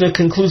the Mishnah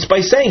concludes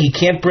by saying. He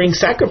can't bring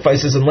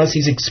sacrifices unless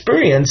he's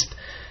experienced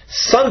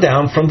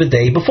sundown from the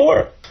day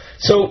before.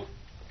 So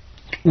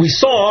we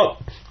saw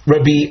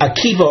Rabbi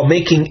Akiva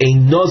making a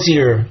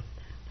Nazir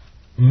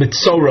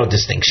Mitzora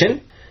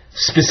distinction,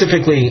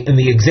 specifically in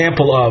the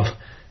example of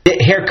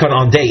haircut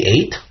on day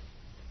 8.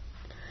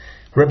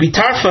 Rabbi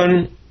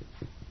Tarfon,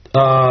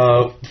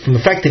 from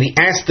the fact that he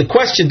asked the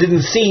question,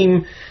 didn't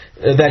seem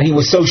that he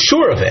was so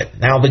sure of it.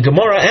 Now the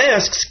Gemara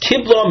asks,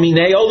 Kibla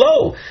minei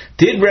olo,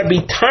 did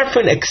Rabbi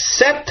Tarfon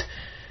accept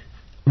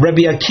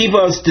Rabbi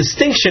Akiva's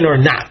distinction or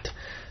not?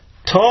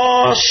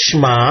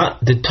 Toshma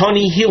the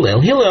Tani Hillel.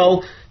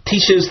 Hillel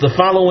teaches the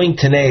following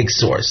Tanaic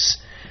source.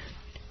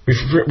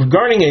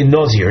 Regarding a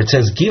Nazir, it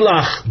says,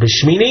 Gilach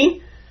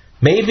b'shmini,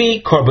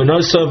 maybe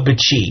korbanosov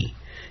b'chi.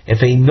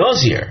 If a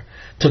Nazir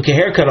took a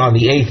haircut on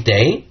the 8th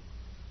day,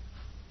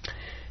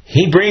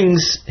 he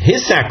brings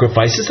his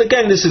sacrifices.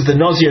 Again, this is the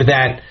Nazir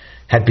that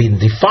had been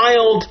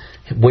defiled,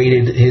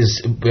 waited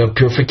his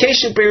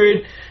purification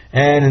period,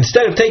 and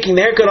instead of taking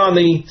the haircut on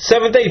the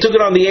 7th day, he took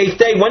it on the 8th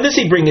day. When does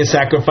he bring his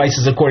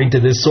sacrifices according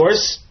to this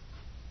source?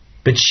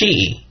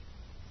 B'chi.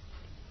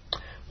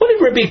 What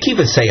did Rabbi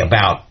Akiva say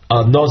about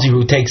a Nazir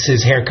who takes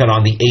his haircut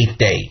on the 8th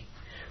day?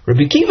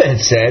 Rabbi Akiva had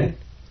said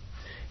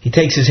he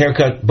takes his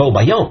haircut bo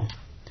bayom.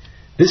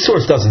 This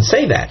source doesn't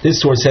say that.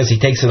 This source says he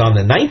takes it on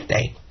the 9th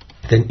day.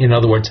 In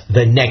other words,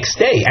 the next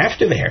day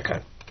after the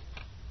haircut.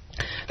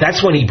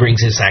 That's when he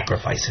brings his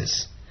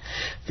sacrifices.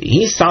 If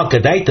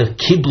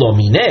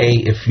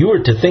you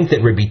were to think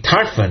that Rabbi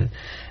Tarfon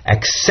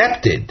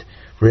accepted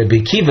Rabbi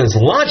Akiva's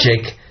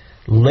logic,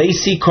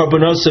 Lacey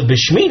Korbanosov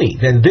Bishmini,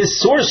 then this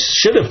source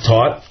should have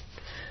taught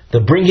the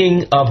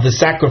bringing of the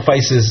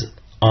sacrifices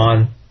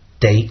on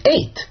day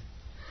 8.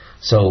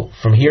 So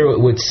from here it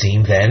would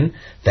seem then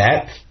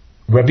that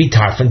Rabbi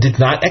Tarfon did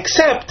not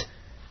accept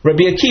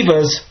Rabbi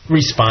Akiva's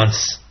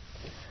response.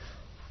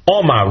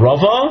 Omar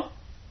Rava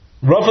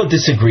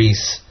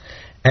disagrees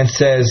and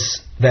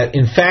says that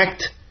in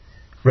fact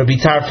Rabbi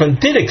Tarfon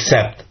did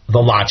accept the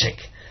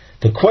logic.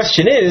 The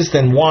question is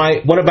then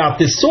what about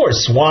this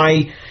source?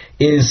 Why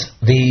is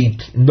the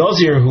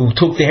Nazir who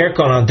took the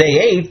haircut on day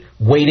 8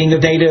 waiting a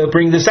day to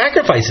bring the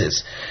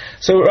sacrifices?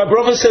 So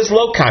Rava says,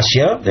 Lo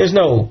kashya, there's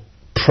no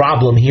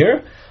problem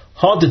here.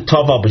 Ha de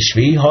tova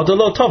b'shvi, ha de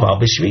lo tova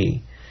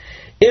b'shvi.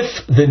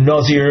 If the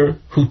Nazir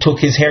who took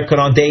his haircut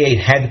on day 8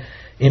 had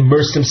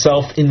immersed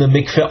himself in the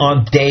mikveh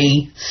on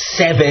day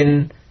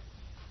 7,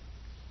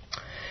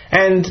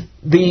 and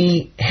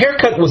the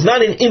haircut was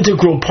not an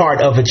integral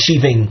part of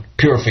achieving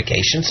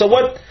purification, so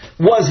what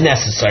was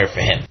necessary for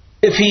him?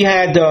 If he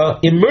had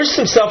immersed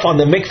himself on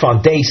the mikveh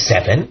on day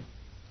 7,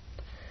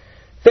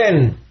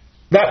 then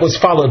that was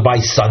followed by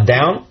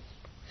sundown,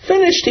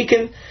 finished, he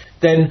can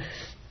then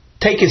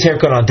take his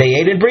haircut on day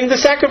 8 and bring the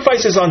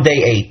sacrifices on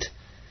day 8.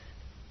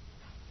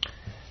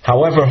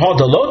 However,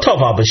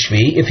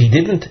 if he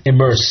didn't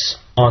immerse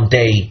on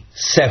day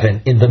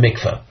 7 in the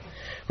mikveh,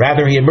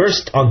 rather he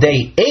immersed on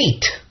day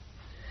 8,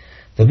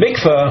 the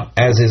mikveh,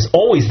 as is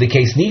always the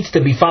case, needs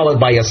to be followed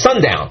by a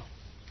sundown.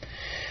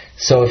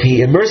 So if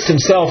he immersed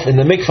himself in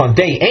the mikveh on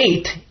day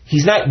 8,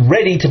 he's not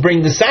ready to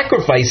bring the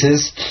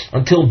sacrifices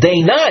until day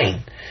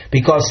 9,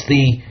 because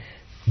the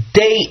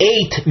day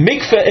 8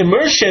 mikveh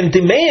immersion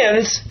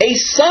demands a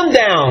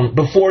sundown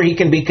before he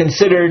can be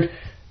considered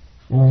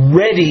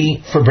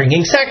ready for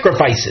bringing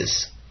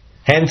sacrifices.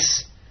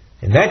 Hence,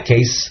 in that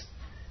case,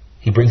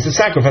 he brings the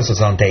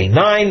sacrifices on day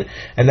 9,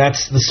 and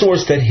that's the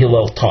source that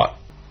Hillel taught.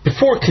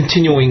 Before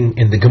continuing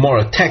in the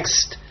Gemara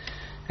text,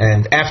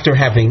 and after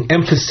having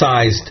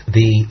emphasized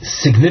the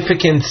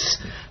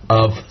significance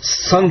of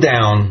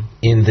sundown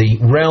in the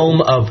realm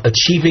of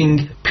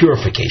achieving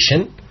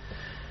purification,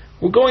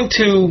 we're going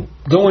to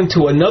go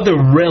into another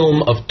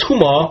realm of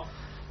Tumah,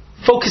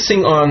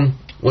 focusing on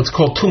what's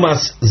called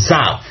Tumas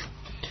Zav.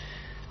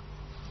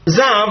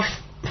 Zav,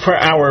 for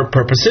our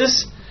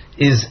purposes,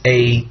 is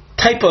a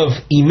type of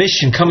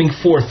emission coming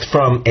forth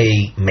from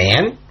a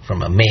man,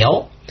 from a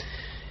male.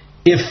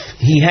 If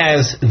he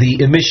has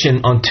the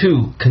emission on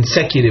 2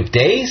 consecutive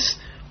days,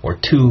 or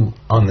 2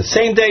 on the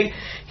same day,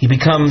 he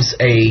becomes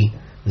a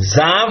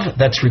Zav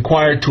that's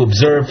required to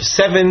observe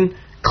 7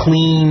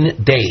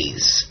 clean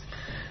days.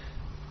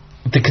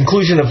 At the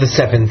conclusion of the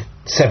 7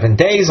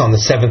 days, on the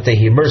 7th day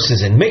he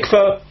immerses in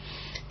mikveh,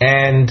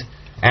 and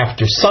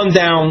after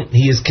sundown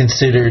he is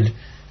considered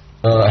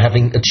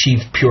having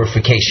achieved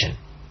purification.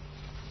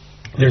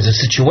 There's a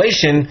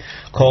situation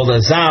called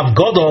a Zav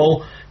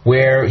Godol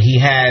where he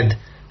had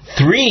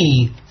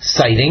 3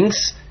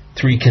 sightings,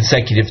 3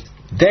 consecutive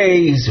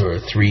days, or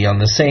 3 on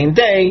the same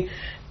day,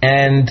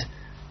 and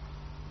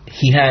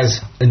he has,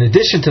 in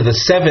addition to the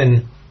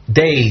 7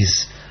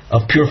 days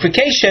of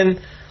purification,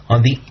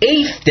 on the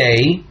 8th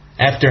day,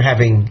 after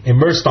having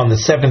immersed on the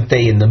 7th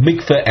day in the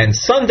mikveh and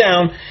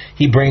sundown,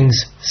 he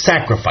brings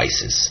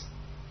sacrifices.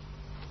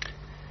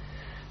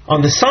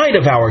 On the side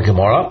of our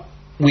Gemara,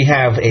 we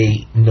have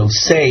a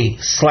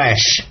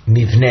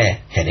nosei/mivneh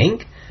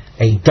heading.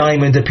 A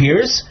diamond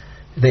appears.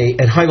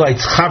 It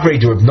highlights Chavrei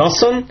de Reb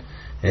Nosson,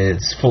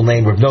 its full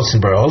name Reb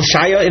Nosson bar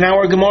Hoshaya in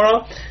our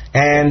Gemara,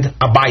 and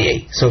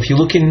Abaye. So if you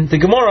look in the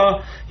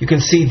Gemara, you can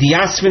see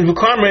Diasvin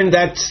V'Karmen,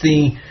 that's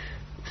the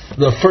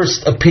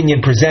first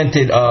opinion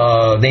presented,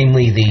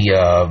 namely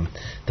the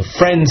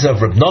friends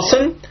of Reb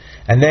Nosson,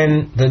 and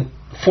then the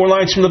 4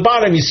 lines from the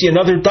bottom, you see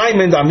another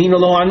diamond, Amina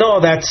Lo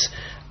Ano, that's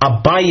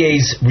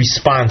Abaye's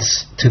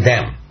response to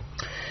them.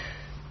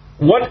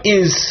 What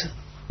is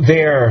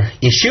their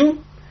issue?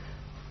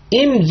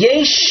 Im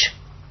yesh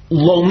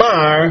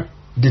lomar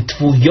de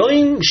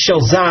tvuyoim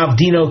shel zav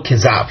dino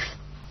kezav.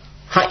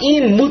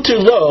 Ha'im muter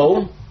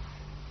lo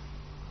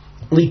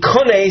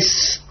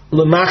likones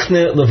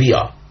lemachne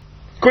levia.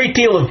 Great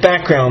deal of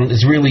background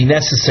is really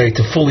necessary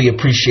to fully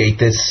appreciate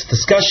this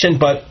discussion,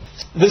 but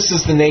this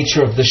is the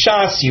nature of the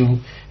Shas. You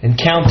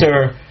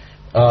encounter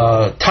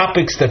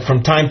topics that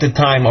from time to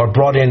time are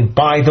brought in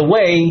by the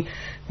way,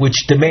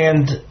 which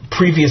demand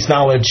previous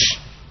knowledge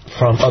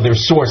from other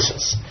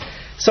sources.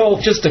 So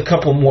just a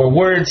couple more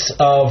words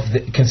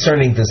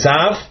concerning the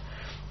Zav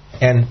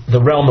and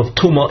the realm of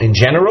Tumah in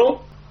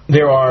general.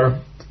 There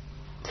are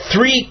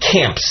 3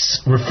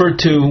 camps referred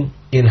to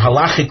in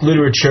halachic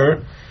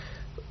literature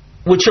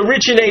which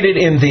originated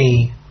in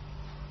the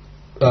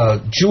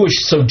Jewish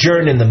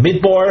sojourn in the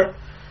Midbar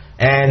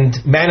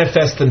and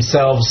manifest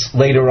themselves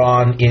later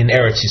on in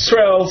Eretz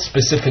Yisrael,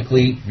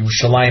 specifically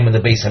Yerushalayim and the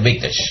Beis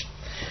HaMikdash.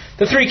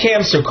 The 3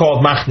 camps are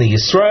called Machne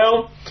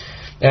Yisrael,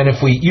 and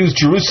if we use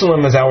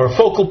Jerusalem as our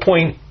focal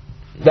point,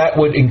 that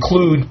would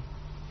include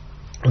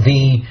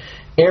the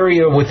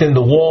area within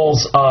the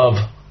walls of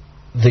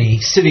the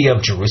city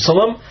of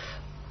Jerusalem,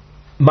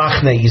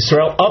 Machne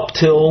Yisrael, up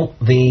till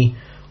the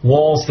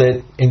walls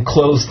that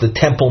enclose the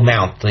Temple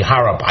Mount, the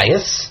Har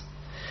HaBayis.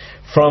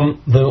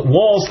 From the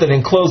walls that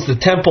enclose the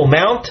Temple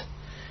Mount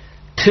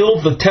till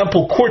the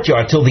Temple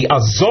Courtyard, till the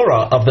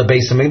Azora of the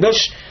Beis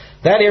HaMikdash,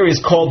 that area is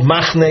called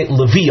Machne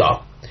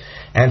Levia.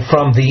 And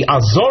from the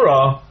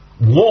Azora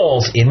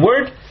walls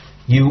inward,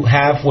 you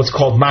have what's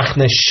called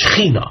Machne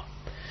Shechina.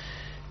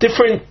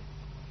 Different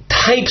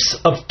types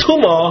of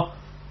Tumah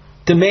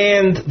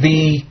demand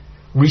the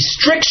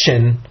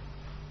restriction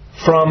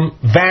from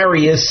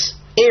various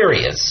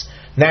areas.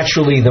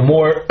 Naturally, the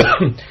more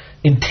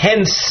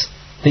intense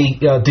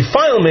the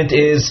defilement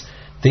is,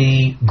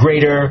 the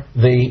greater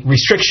the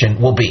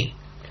restriction will be.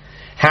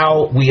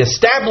 How we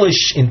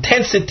establish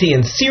intensity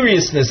and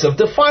seriousness of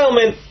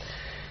defilement,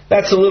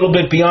 that's a little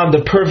bit beyond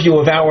the purview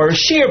of our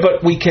shir,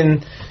 but we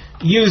can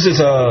use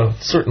as a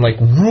certain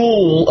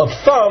rule of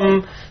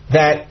thumb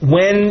that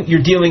when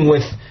you're dealing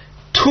with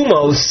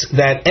tumos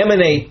that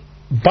emanate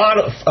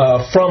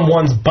from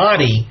one's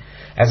body,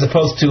 as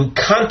opposed to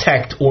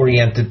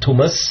contact-oriented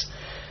tumas,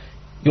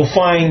 you'll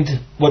find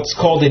what's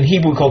called in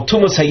Hebrew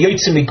tumas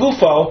hayotzim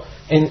migufo,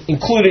 and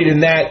included in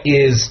that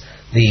is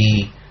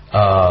the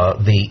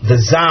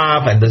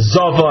zav and the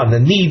zava and the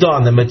nida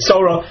and the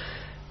metzora.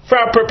 For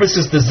our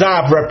purposes, the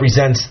zav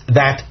represents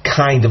that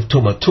kind of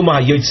tumah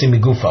hayotzim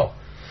migufo.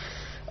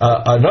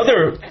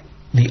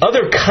 The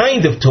other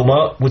kind of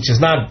tumah, which is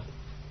not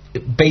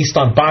based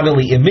on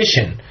bodily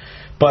emission,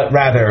 but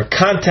rather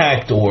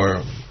contact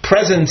or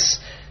presence,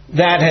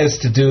 that has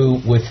to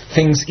do with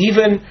things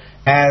even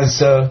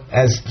as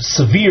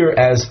severe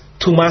as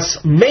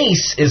tumas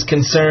meis is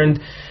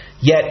concerned,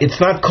 yet it's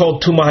not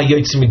called tumah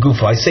hayotzim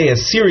migufo. I say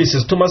as serious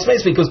as tumas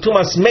meis because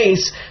tumas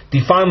meis,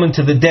 defilement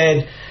to the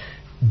dead,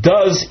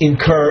 does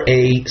incur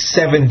a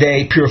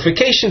 7-day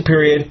purification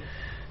period,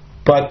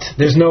 but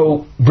there's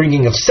no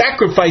bringing of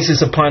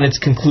sacrifices upon its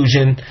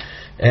conclusion,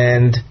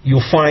 and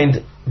you'll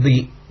find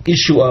the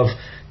issue of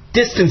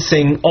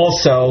distancing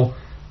also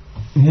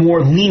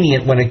more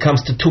lenient when it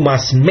comes to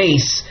tumas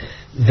meis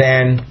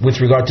than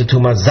with regard to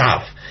tumas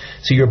zav.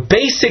 So your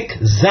basic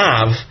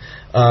zav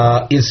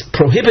is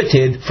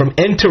prohibited from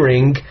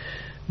entering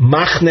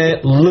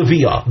Machne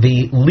Levia,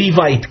 the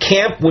Levite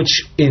camp,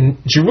 which in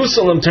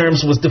Jerusalem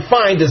terms was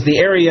defined as the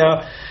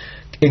area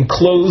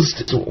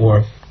enclosed,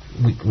 or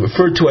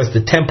referred to as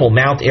the Temple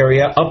Mount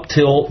area, up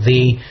till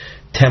the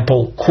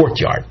Temple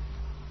Courtyard.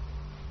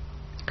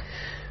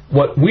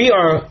 What we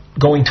are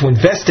going to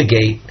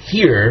investigate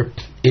here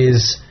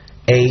is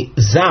a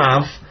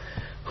Zav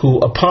who,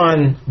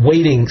 upon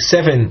waiting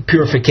 7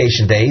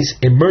 purification days,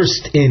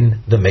 immersed in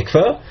the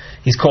mikveh.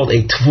 He's called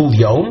a Tvul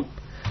Yom,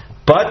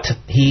 but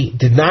he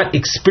did not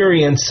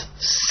experience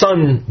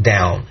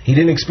sundown. He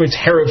didn't experience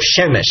Herav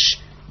Shemesh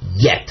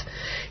yet.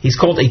 He's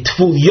called a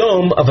Tvul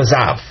Yom of a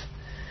Zav.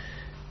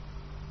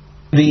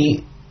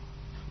 The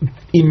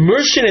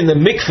immersion in the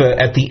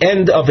mikveh at the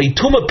end of a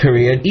Tumah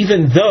period,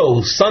 even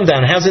though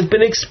sundown hasn't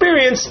been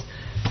experienced,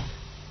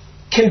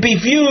 can be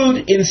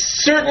viewed in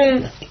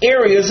certain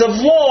areas of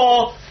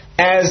law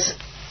as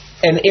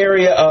an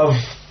area of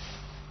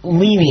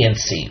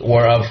leniency,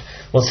 or of,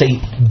 let's say,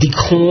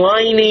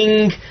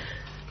 declining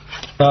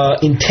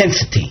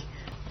intensity.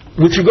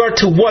 With regard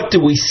to what do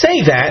we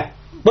say that,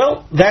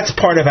 well, that's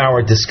part of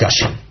our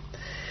discussion.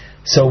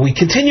 So we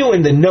continue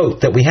in the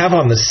note that we have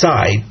on the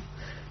side,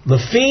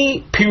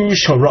 Lefi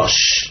Pirush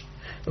HaRosh.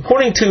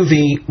 According to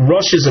the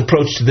Rosh's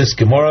approach to this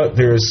Gemara,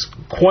 there's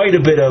quite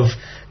a bit of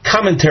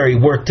commentary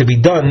work to be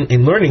done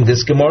in learning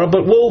this Gemara,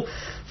 but we'll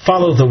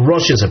follow the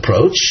Rosh's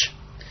approach.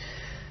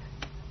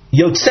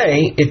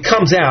 Yotzei, it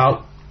comes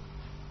out,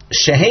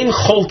 Shehem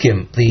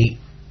Cholkim, the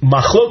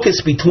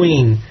machlokas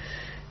between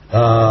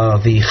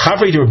the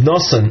Chavrei Reb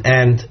Nosson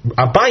and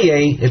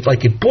Abaye,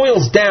 it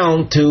boils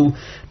down to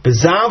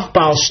Bezav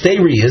Baal Shtei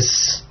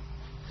Riyos,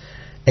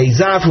 a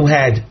Zav who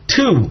had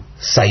 2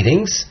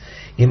 sightings.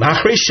 Im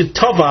achri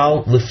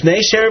shetoval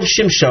lifnei sherev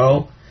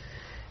shimsho,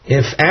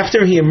 if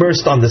after he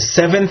immersed on the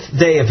 7th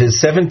day of his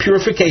 7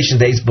 purification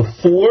days,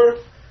 before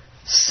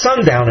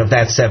sundown of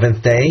that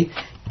 7th day,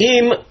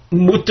 im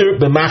muter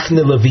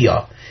b'machne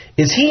leviyah,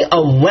 is he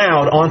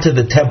allowed onto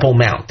the Temple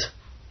Mount?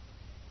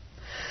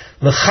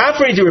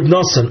 L'chavrei de Reb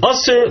Nosson,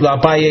 aser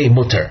la'abaye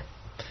muter.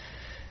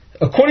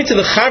 According to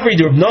the Chavrei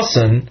de Reb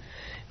Nosson,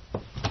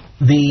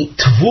 the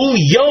Tvul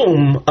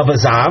Yom of a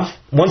Zav,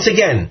 once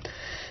again,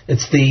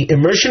 it's the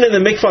immersion in the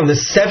mikvah on the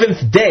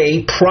 7th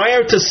day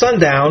prior to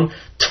sundown.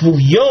 Tvul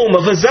Yom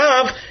of a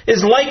Zav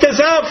is like a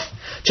Zav.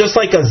 Just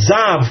like a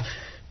Zav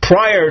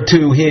prior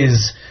to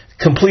his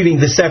completing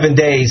the 7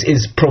 days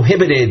is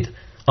prohibited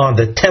on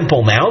the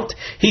Temple Mount,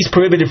 he's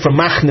prohibited from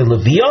Machne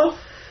Leviyah.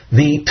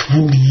 The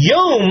Tvul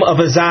Yom of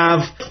a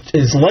Zav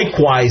is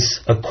likewise,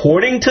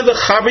 according to the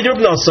Chavrei de Reb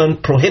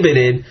Nosson,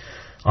 prohibited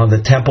on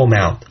the Temple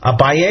Mount.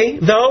 Abaye,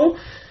 though,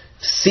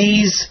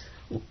 sees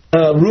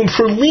room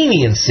for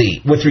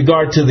leniency with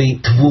regard to the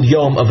Tvul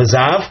Yom of a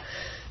Zav.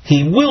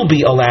 He will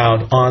be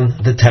allowed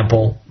on the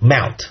Temple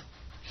Mount.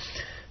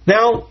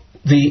 Now,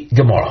 the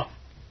Gemara.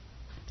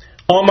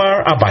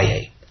 Omar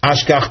Abaye.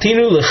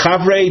 Ashkachtinu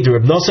lechavrei de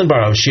Reb Nosson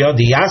bar Avshia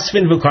the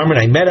Yasvin v'Karmen.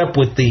 I met up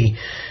with the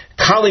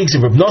colleagues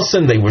of Reb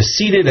Nosson. They were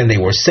seated and they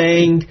were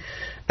saying,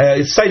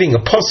 citing a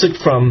pasuk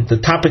from the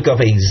topic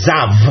of a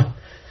Zav.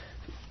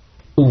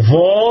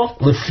 Uvo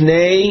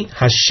lifnei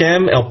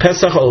Hashem el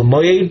Pesach el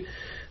Moed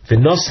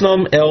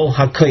v'nosnom el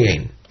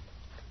Hakoyen.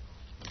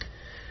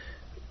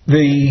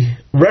 The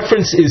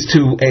reference is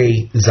to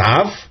a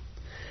Zav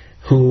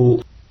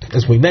who,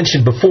 as we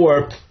mentioned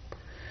before,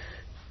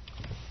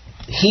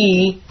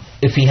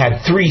 if he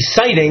had 3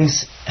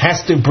 sightings,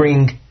 has to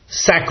bring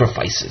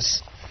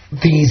sacrifices.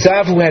 The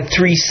Zav who had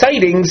 3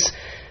 sightings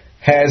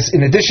has,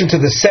 in addition to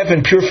the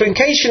 7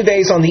 purification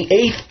days, on the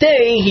 8th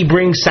day he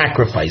brings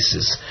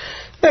sacrifices.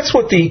 That's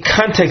what the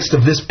context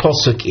of this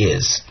pasuk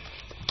is.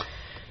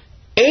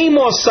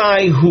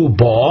 Amosai hu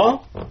ba,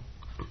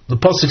 the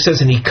pasuk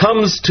says, and he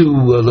comes to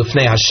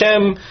Lifnei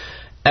Hashem.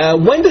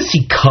 When does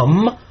he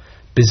come?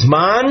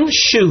 Bisman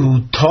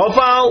shehu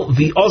toval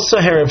v'osa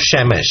herav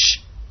shemesh,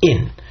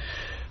 in,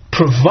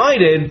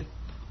 provided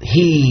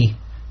he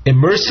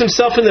immersed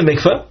himself in the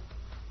mikveh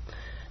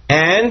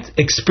and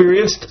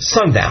experienced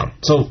sundown.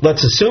 So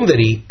let's assume that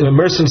he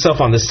immersed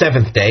himself on the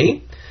 7th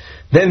day,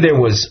 then there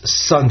was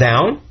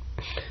sundown,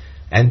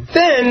 and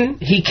then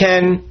he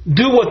can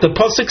do what the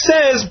pasuk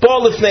says, Ba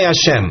lifnei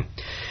Hashem.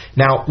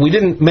 Now, we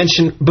didn't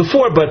mention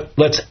before, but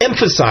let's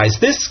emphasize,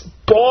 this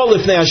Ba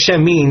lifnei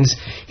Hashem means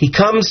he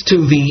comes to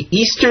the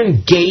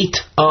eastern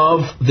gate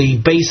of the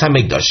Beis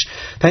HaMikdash.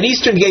 That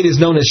eastern gate is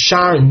known as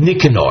Shar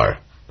Nikanor,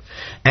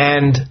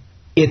 and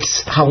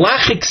its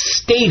halachic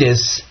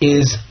status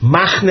is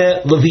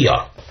Machne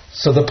Leviyah.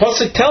 So the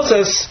pasuk tells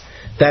us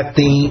that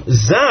the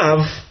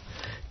Zav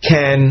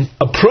can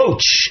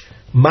approach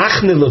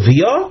Machne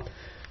Leviyah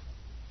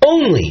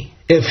only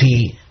if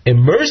he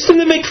immersed in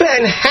the mikveh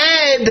and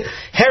had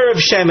Herav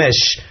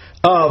Shemesh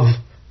of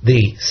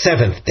the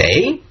 7th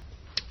day.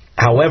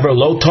 However,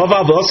 Lo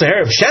Tova V'osa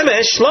Herav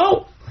Shemesh,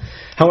 lo.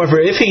 However,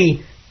 if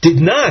he did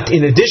not,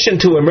 in addition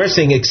to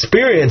immersing,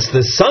 experience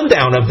the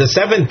sundown of the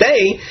 7th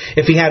day,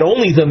 if he had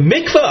only the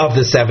mikveh of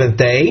the 7th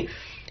day,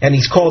 and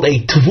he's called a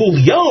Tvul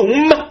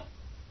Yom,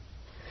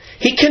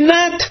 he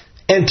cannot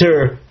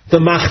enter the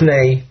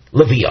Machne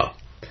Leviyah.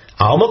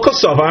 Alma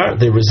Kosovar,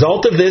 the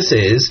result of this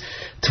is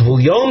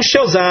Tvul Yom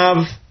Shel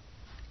Zav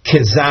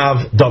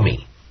Kezav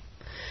Domi.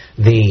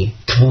 The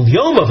Tvul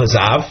Yom of a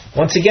Zav,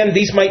 once again,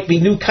 these might be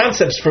new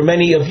concepts for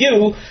many of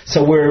you,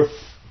 so we're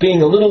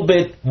being a little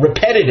bit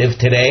repetitive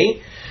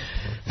today.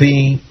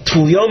 The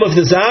Tvul Yom of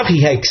the Zav,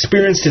 he had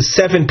experienced his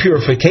 7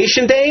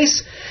 purification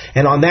days,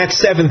 and on that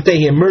 7th day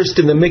he immersed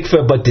in the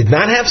mikveh but did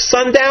not have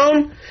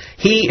sundown.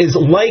 He is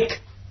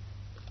like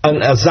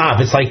a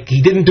Zav. It's like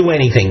he didn't do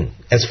anything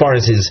as far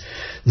as his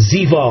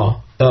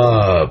Ziva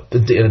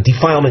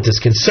defilement is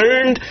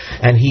concerned,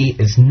 and he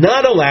is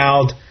not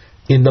allowed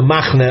in the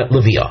Machne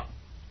Leviyah.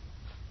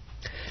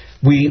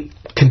 We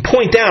can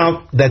point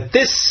out that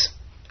this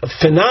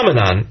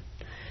phenomenon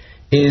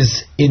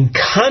is in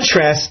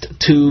contrast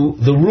to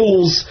the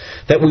rules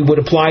that we would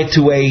apply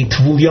to a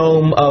Tvul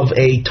Yom of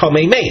a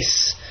Tomei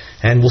Mace,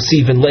 and we'll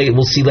see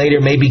later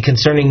maybe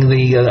concerning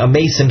the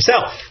Mace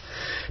himself.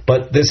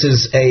 But this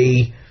is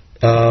a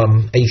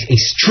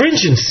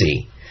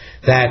stringency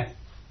that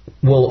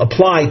will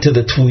apply to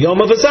the Tvul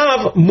Yom of a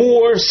Zav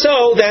more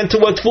so than to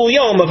a Tvul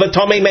Yom of a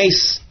Tomei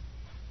Mace.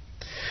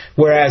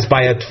 Whereas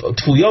by a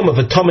Tvul Yom of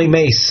a Tomei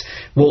Mace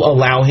will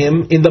allow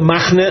him in the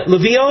Machne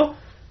Leviyah,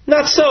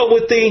 not so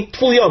with the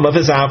Tvul Yom of a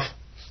Zav.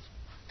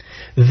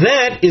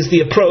 That is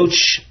the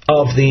approach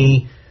of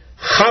the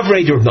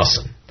Chavrei de Reb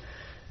Nosson.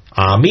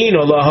 Amin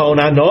Olaho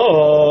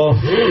Nano.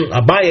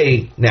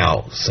 Abaye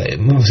now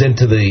moves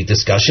into the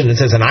discussion and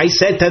says, and I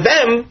said to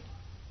them,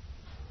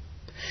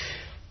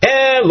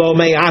 Elo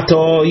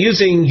me'ato,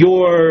 using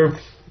your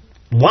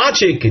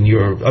logic and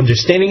your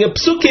understanding of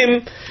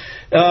psukim,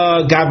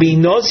 Gabi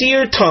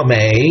Nazir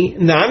Tomei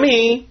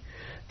Nami,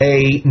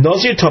 a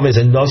Nazir Tameh is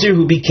a Nazir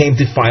who became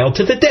defiled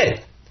to the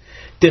dead.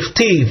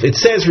 Dichtiv, it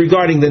says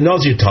regarding the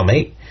Nazir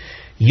Tameh,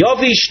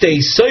 Yavi shtei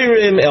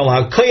soirim el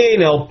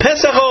hakoyin el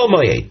Pesach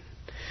ha'omayed.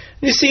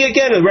 You see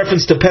again a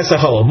reference to Pesach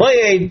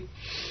ha'omayed,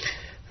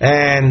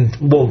 and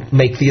we'll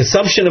make the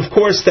assumption, of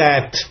course,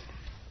 that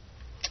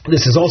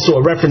this is also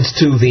a reference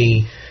to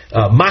the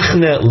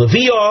Machne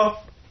Leviyah,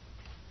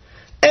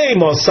 a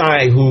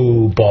Mosai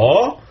hu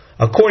ba.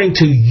 According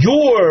to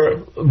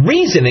your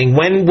reasoning,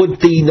 when would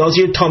the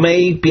Nazir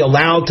Tameh be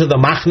allowed to the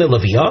Machne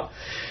Leviyah?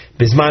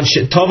 Bisman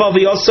shetova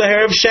v'yosa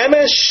herav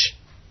shemesh.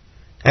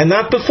 And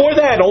not before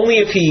that, only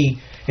if he,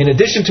 in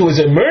addition to his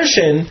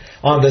immersion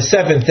on the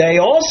seventh day,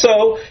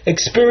 also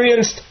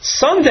experienced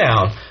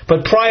sundown.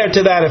 But prior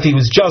to that, if he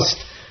was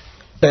just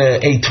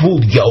a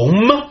Tvul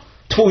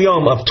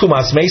Yom of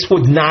Tumas Meis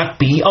would not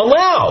be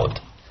allowed.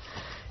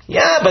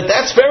 Yeah, but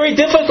that's very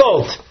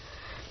difficult.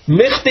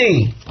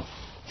 Michti.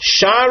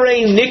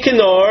 Share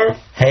Nicanor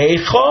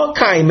Heicha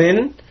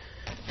Kaimin,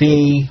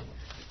 the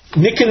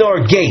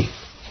Nicanor gate.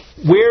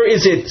 Where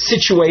is it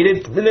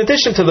situated? In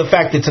addition to the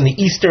fact it's on the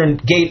eastern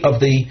gate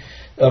of the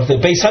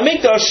Beis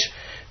Hamikdash,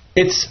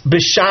 it's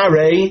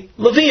B'Sharei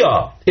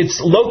Leviyah. It's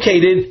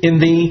located in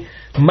the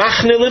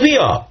Machne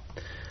Leviyah,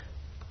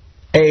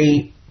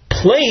 a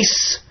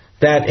place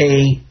that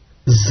a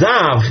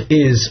Zav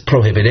is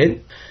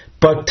prohibited,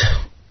 but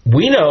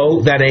we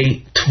know that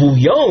a Tvul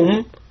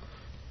Yom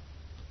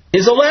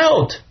is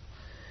allowed.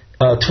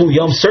 Tvul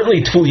Yom,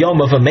 certainly Tvul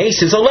Yom of a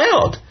mace is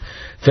allowed.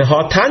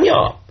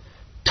 V'hatanya,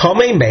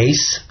 Tomei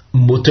mace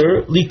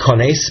muter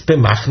likones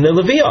b'machne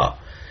leviyah.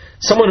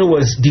 Someone who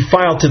was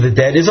defiled to the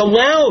dead is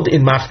allowed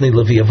in machne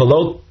leviyah.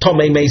 V'lo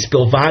tomei mace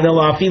bilvad el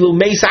afilu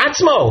mace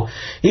atzmo.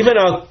 Even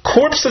a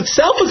corpse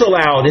itself is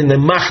allowed in the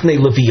machne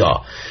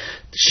leviyah.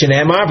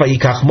 Shneimar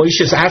vayikach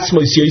Moshe's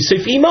atzmos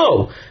Yosef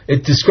imo.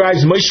 It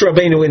describes Moshe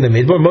Rabbeinu in the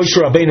Midbar. Moshe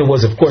Rabbeinu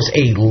was, of course,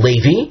 a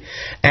Levi,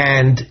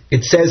 and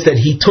it says that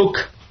he took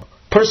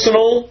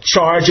personal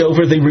charge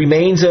over the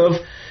remains of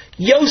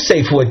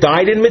Yosef, who had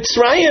died in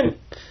Mitzrayim.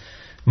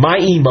 My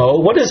imo,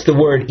 what does the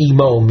word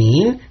imo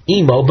mean?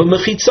 Imo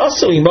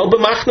b'mechitzaso, imo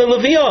b'machne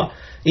leviyah.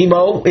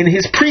 Imo in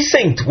his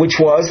precinct, which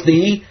was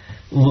the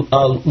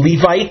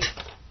Levite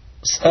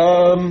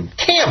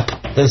camp,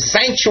 the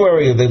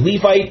sanctuary, the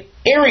Levite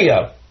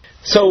area.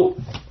 So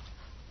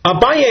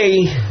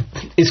Abaye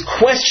is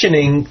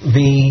questioning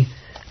the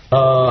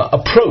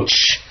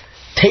approach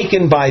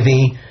taken by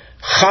the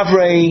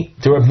Chavrei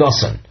de Reb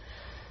Nosson.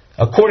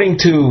 According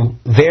to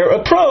their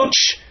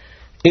approach,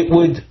 it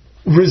would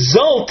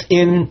result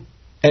in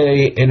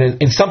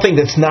something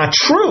that's not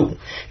true.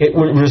 It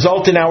would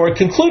result in our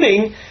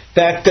concluding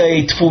that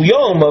a Tvul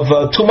Yom of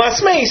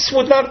Tumas Meis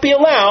would not be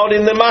allowed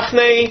in the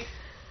Machne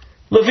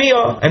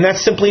Leviyah, and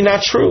that's simply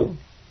not true.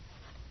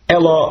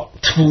 Elo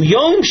Tvul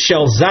Yom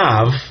shel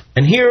Zav,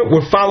 and here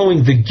we're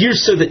following the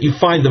Girsa that you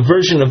find, the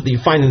version of you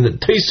find in the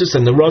Tosfos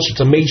and the Rosh.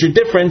 It's a major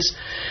difference.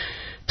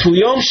 Tvul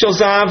Yom shel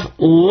Zav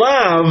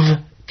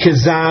lav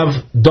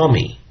kezav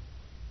domi.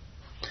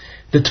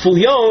 The Tvul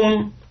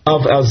Yom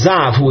of a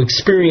Zav who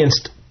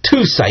experienced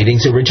 2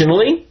 sightings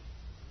originally,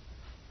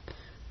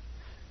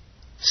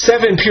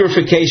 7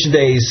 purification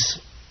days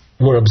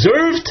were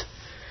observed.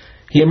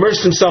 He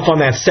immersed himself on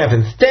that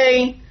 7th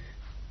day.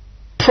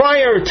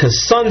 Prior to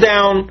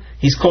sundown,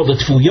 he's called a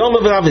Tvul Yom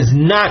of a Zav, is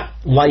not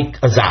like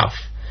a Zav.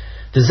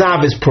 The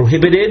Zav is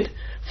prohibited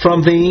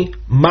from the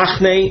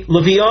Machne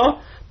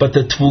Leviyah, but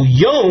the Tvul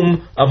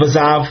Yom of a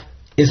Zav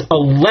is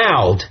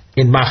allowed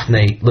in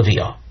Machne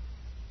Leviyah.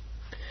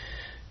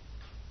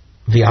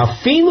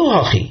 V'afilu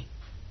hachi,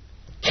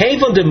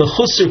 kevon de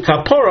mechusur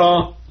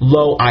kapora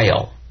lo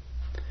ayel.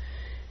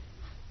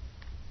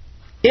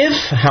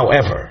 If,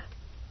 however,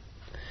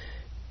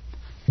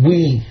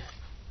 we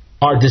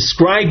are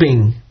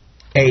describing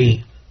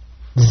a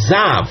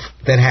Zav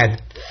that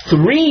had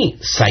 3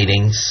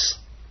 sightings,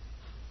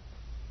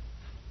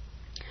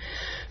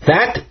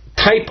 that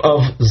type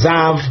of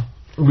Zav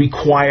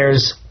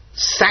requires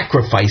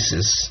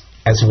sacrifices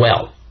as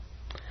well.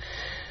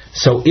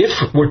 So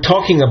if we're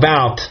talking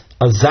about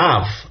a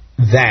Zav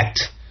that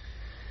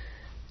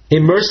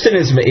immersed in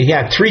his, he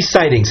had 3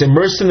 sightings,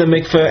 immersed in the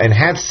mikveh and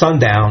had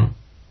sundown,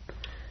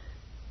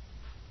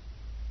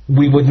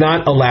 we would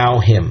not allow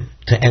him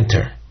to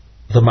enter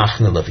the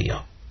Machne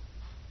Leviyah.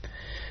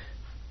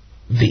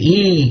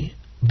 V'i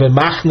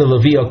b'Machne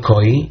Leviyah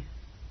koi,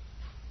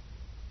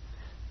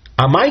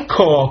 amai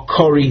ko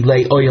kori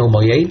le oyel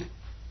moyed.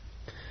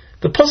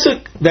 The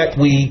pasuk that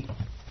we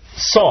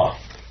saw,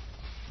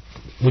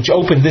 which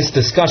opened this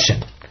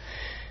discussion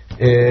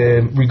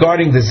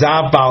regarding the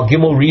Zav Baal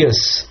Gimel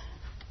Rias,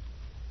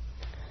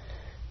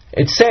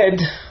 it said,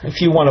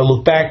 if you want to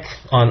look back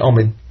on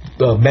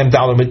Mem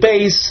Dalar Mid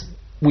Beis,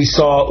 we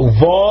saw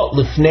Uva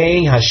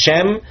Lifnei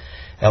Hashem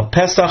El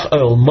Pesach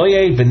El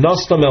Moyed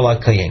V'Nostam El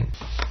HaKayin.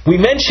 We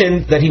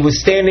mentioned that he was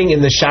standing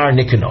in the Shar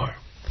Nicanor,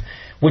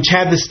 which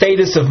had the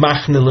status of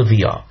Machne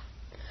Leviyah.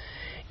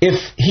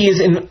 If he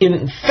is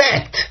in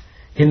fact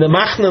in the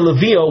Machne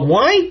Leviyah,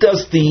 why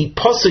does the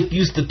pasuk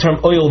use the term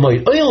Oyel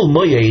Moyed? Oyel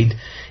Moyed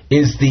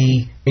is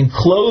the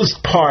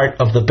enclosed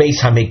part of the Beis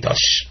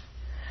Hamikdash.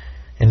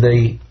 In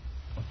the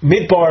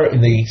Midbar,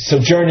 in the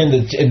sojourn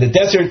in the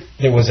desert,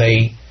 there was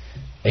a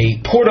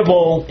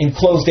portable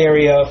enclosed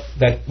area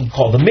that we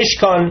call the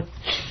Mishkan.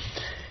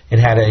 It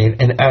had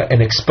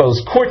an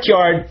exposed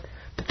courtyard.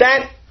 But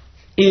that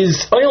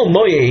is, Oyel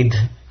Moed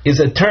is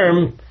a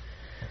term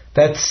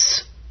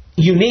that's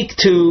unique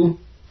to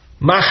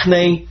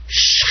Machne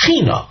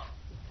Shechina.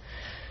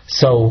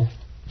 So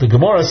the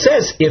Gemara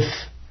says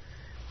if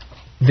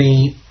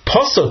the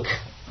Pasuk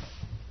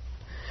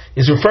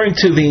is referring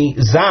to the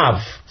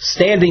Zav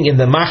standing in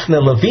the Machne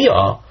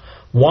Levia,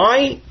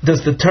 why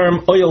does the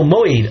term Oyel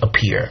Moed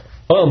appear?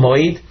 Oyel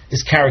Moed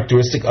is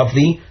characteristic of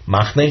the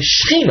Machne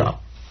Shechina.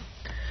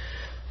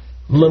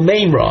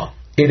 L'meimra,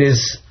 it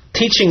is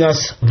teaching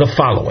us the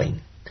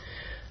following.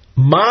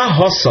 Ma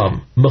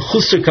hosam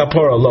mechusar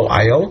kapara lo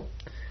ayel.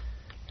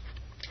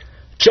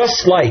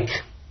 Just like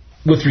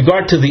with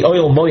regard to the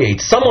Oyel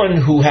Moed, someone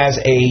who has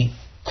a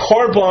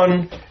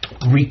carbon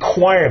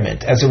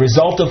requirement as a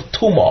result of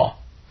tumah,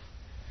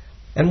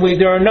 and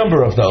there are a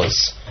number of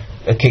those.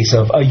 A case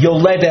of a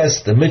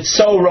yoledes, the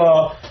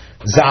mitzora,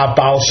 zav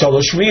bal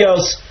shalosh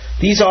rios.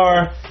 These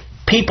are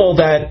people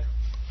that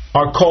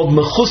are called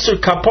mechusar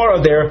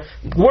kapara. Their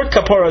word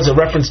kapara is a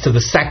reference to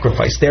the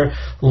sacrifice. They're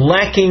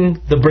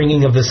lacking the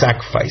bringing of the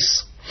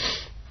sacrifice.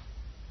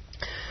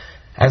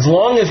 As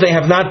long as they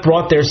have not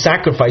brought their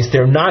sacrifice,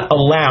 they're not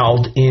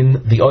allowed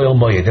in the Oyel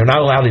Moed. They're not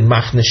allowed in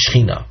Machne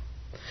Shechina.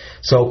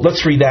 So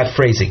let's read that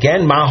phrase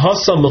again.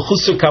 Ma'hasa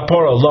mechusar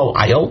kapara lo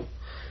ayel.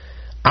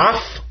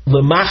 Af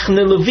lemachne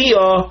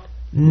levia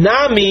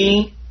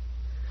nami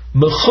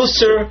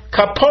mechusar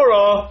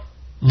kapara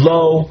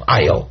lo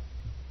ayel.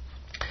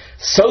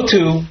 So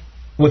too,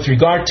 with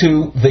regard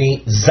to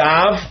the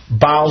Zav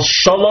Baal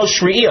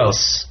Shalosh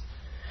Rios,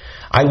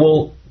 I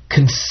will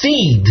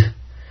concede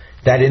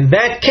that in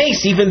that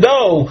case, even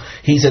though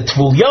he's a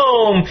Tvul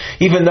Yom,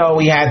 even though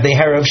he had the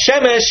Herav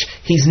Shemesh,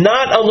 he's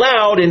not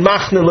allowed in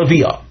Machne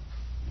Levia.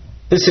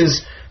 This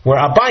is where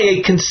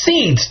Abaye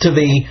concedes to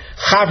the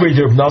Chavrid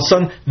Reb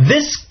Nosson,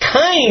 this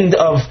kind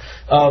of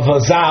a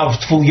Zav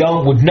Tvul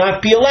Yom would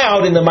not be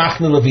allowed in the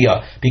Machne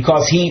Levia,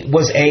 because he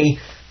was a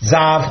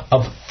Zav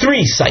of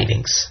 3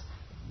 sightings.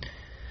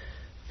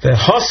 The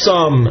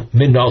Hasam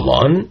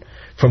Minolon,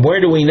 from where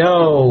do we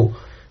know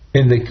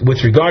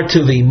with regard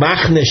to the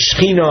Machne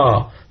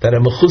Shechina that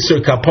a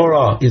Mechusar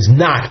Kapara is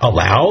not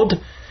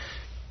allowed?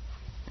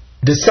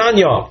 The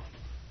Sanya,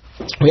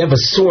 we have a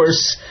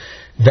source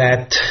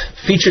that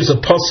features a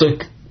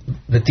pasuk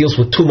that deals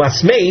with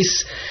Tumas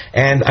Meis,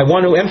 and I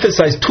want to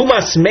emphasize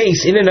Tumas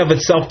Meis in and of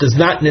itself does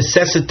not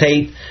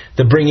necessitate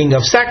the bringing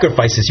of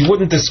sacrifices. You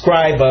wouldn't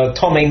describe a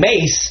Tomei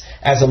Meis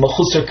as a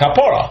Mechusar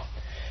Kapara.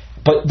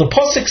 But the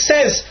pasuk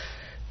says,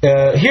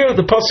 here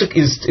the pasuk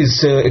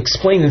is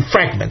explained in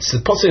fragments. The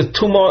pasuk is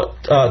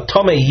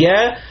Tomei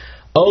Yeh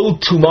O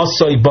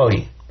Tumasoi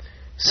Boi.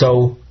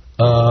 So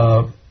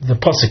the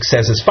pasuk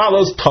says as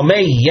follows: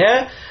 Tomei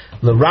Yeh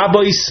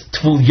L'Rabois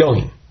Tvul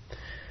Yoim.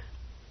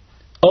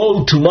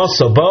 O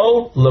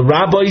Tumasabo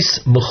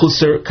L'Rabois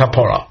Mechusar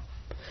Kapara.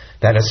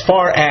 That as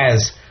far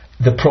as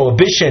the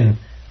prohibition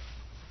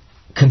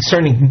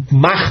concerning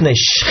Machne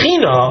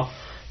Shechina,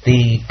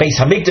 the Beis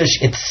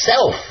Hamikdash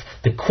itself,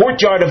 the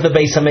courtyard of the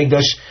Beis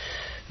Hamikdash,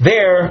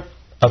 there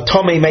a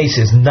Tomei Meis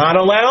is not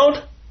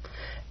allowed,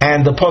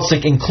 and the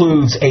pasuk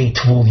includes a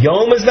Tvul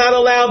Yom is not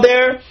allowed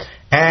there,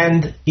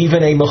 and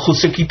even a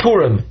Mechusar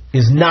Kippurim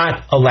is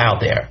not allowed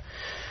there.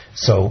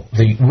 So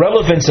the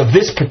relevance of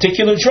this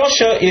particular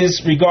drasha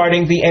is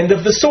regarding the end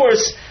of the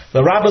source,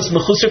 the Rabbas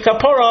Mechusar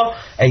Kapara,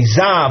 a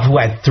Zav who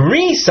had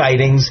 3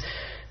 sightings,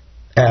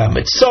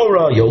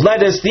 Mitzora,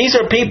 Yoledes. These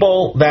are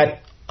people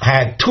that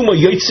had Tuma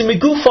Yotzim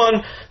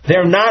Megufan.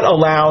 They're not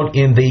allowed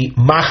in the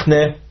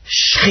Machne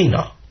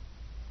Shechina.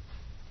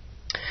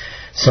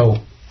 So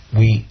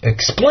we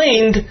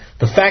explained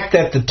the fact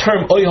that the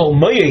term Oyel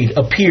Moed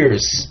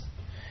appears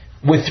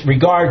with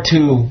regard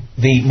to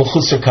the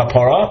Mechusar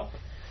Kapara.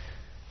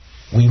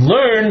 We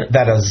learn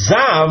that a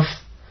Zav,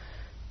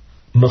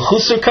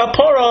 Mechusar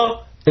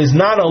Kapara, is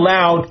not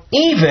allowed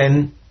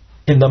even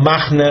in the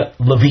Machne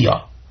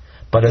Levia.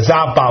 But a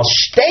Zav Baal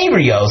Shtei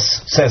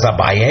Rios, says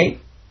Abaye,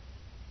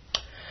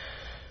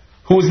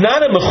 who is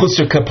not a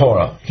Mechusar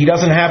Kapara, he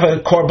doesn't have a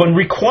korban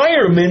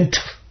requirement,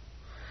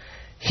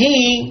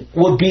 he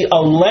would be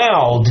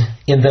allowed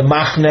in the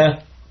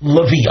Machne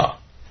Levia.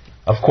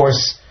 Of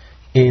course,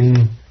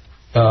 in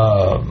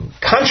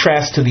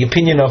contrast to the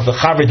opinion of the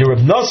Chavrid Reb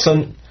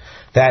Nosson,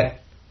 that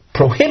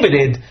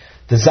prohibited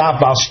the Zav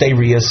Baal Shtei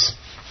Rios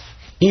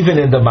even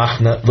in the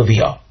Machne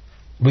Levia.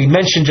 We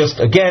mentioned just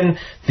again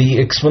the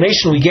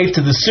explanation we gave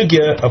to the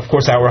sugya. Of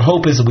course, our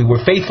hope is that we were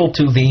faithful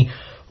to the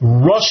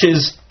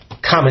Rosh's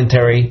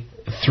commentary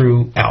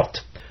throughout.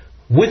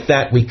 With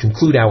that, we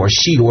conclude our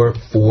shiur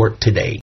for today.